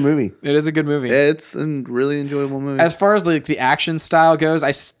 It's just a good movie. It is a good movie. It's a really enjoyable movie. As far as like the action style goes,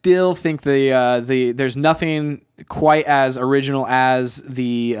 I still think the there's nothing quite as original as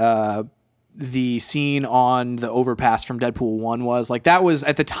the scene on the overpass from Deadpool 1 was. Like that was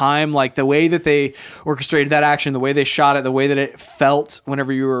at the time, like the way that they orchestrated that action, the way they shot it, the way that it felt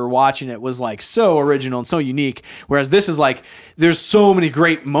whenever you were watching it was like so original and so unique. Whereas this is like, there's so many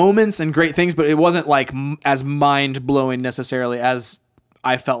great moments and great things, but it wasn't like as mind blowing necessarily as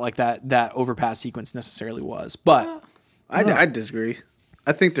I felt like that overpass sequence necessarily was. But I disagree.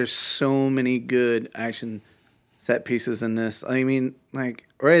 I think there's so many good action set pieces in this. I mean, like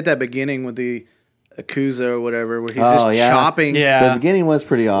right at that beginning with the Akuza or whatever, where he's just chopping. Yeah. The beginning was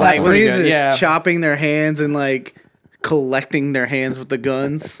pretty awesome. Like when pretty he's good, just yeah. chopping their hands and like collecting their hands with the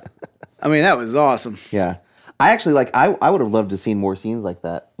guns. I mean, that was awesome. Yeah. I actually like. I would have loved to seen more scenes like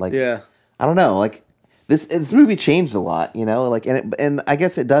that. Like, Yeah. I don't know. Like this movie changed a lot. Like and I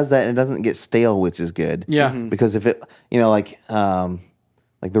guess it does that and it doesn't get stale, which is good. Yeah. Because if it, like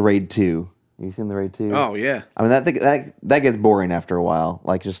the Raid 2. You seen the Raid 2? Oh yeah. I mean that gets boring after a while.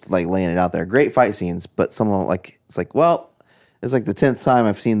 Like just like laying it out there. Great fight scenes, but some of them, like it's like, well, it's like the 10th time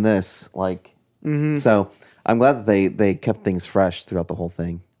I've seen this. Like, so I'm glad that they kept things fresh throughout the whole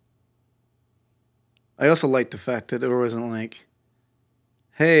thing. I also like the fact that there wasn't like,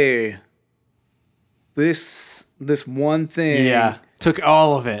 hey, this one thing. Yeah. Took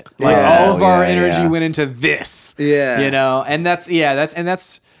all of it. Like Yeah. all of our Yeah, energy yeah. went into this. Yeah. You know, and that's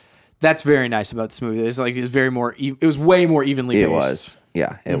very nice about this movie. It's like it was very more it was way more evenly paced. It was.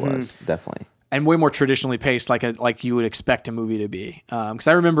 Yeah, it was definitely. And way more traditionally paced, like you would expect a movie to be. Because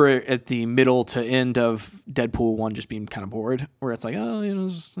I remember at the middle to end of Deadpool 1 just being kind of bored, where it's like, oh, you know, It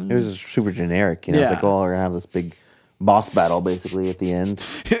was just super generic. You know, Yeah. it's like, oh, we're gonna have this big boss battle basically at the end.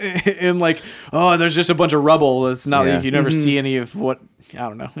 and like, oh, there's just a bunch of rubble. It's not Yeah. like you never see any of what I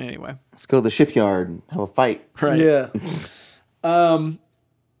don't know. Anyway, Let's go to the shipyard and have a fight. right? Yeah.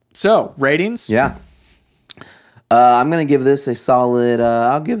 So ratings. Yeah. I'm gonna give this a solid.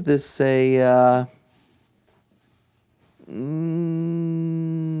 I'll give this a.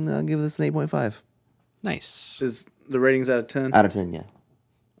 I'll give this an 8.5 Nice. Is the ratings out of 10? out of 10. Yeah.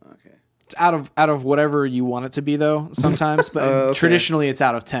 Okay. It's out of whatever you want it to be though. Sometimes, but Okay. traditionally it's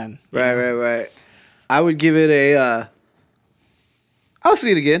out of 10. Right. I would give it a. I'll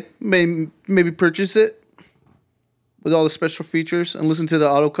see it again. Maybe purchase it with all the special features and listen to the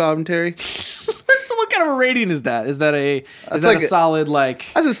auto commentary. So what kind of a rating is that? Is that a like solid like?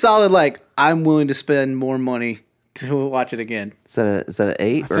 That's a solid. Like, I'm willing to spend more money to watch it again. Is that an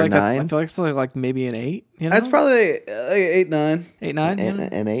 8 or I a feel 9? like it's like maybe an 8. You know? That's probably like 8, 9. 8, 9. you know?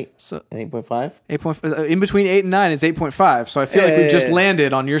 An 8. So An 8.5. 8. In between 8 and 9 is 8.5. So I feel like Yeah, we've yeah, just yeah.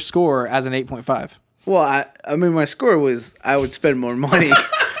 landed on your score as an 8.5. Well, I mean, my score was I would spend more money,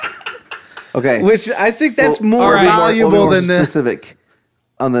 Okay. which I think that's Well, more all right. valuable We'll be more than the. specific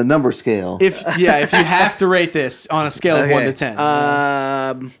on the number scale. If you have to rate this on a scale of 1 to 10.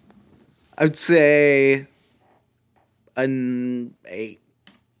 I'd say an 8.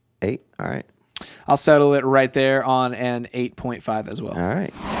 8. All right. I'll settle it right there on an 8.5 as well. All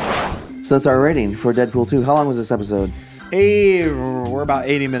right. So that's our rating for Deadpool 2. How long was this episode? We're about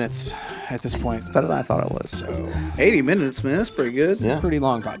 80 minutes at this point. Better than I thought it was. 80 minutes, man. That's pretty good. Yeah. Pretty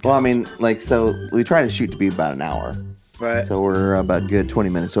long podcast. Well, I mean, like, so we try to shoot to be about an hour. Right. So we're about good 20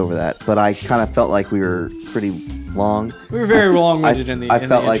 minutes over that. But I kind of felt like we were pretty long. we were very long-winded in the I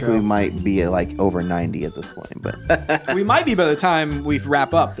felt like intro. we might be like over 90 at this point. But We might be by the time we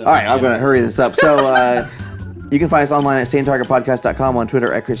wrap up, though. all right, I'm going to hurry this up. So you can find us online at StayingTargetPodcast.com, on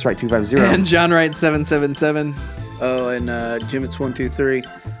Twitter at ChrisStrike250. And John Wright 777. Oh, and Jim, it's 123.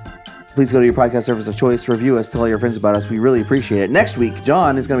 Please go to your podcast service of choice, review us, tell all your friends about us. We really appreciate it. Next week,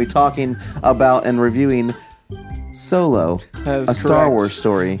 John is going to be talking about and reviewing Solo, That is a Star correct. Wars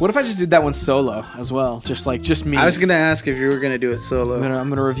story. What if I just did that one solo as well? Just me. I was gonna ask if you were gonna do it solo, I'm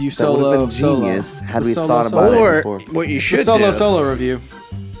gonna review That solo. would have been Solo. genius It's had the we solo, thought solo. about it or before. what you It's should the solo do. solo review.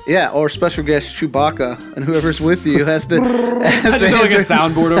 Yeah, or special guest Chewbacca, and whoever's with you has to. I just have like a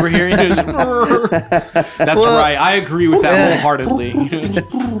soundboard over here. You just- That's Well, right. I agree with that yeah. wholeheartedly.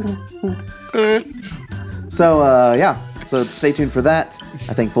 So, yeah. So stay tuned for that.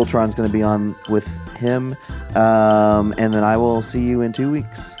 I think Fultron's going to be on with him. And then I will see you in 2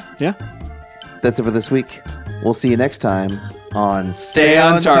 weeks. Yeah. That's it for this week. We'll see you next time on Stay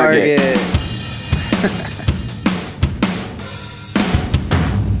on target.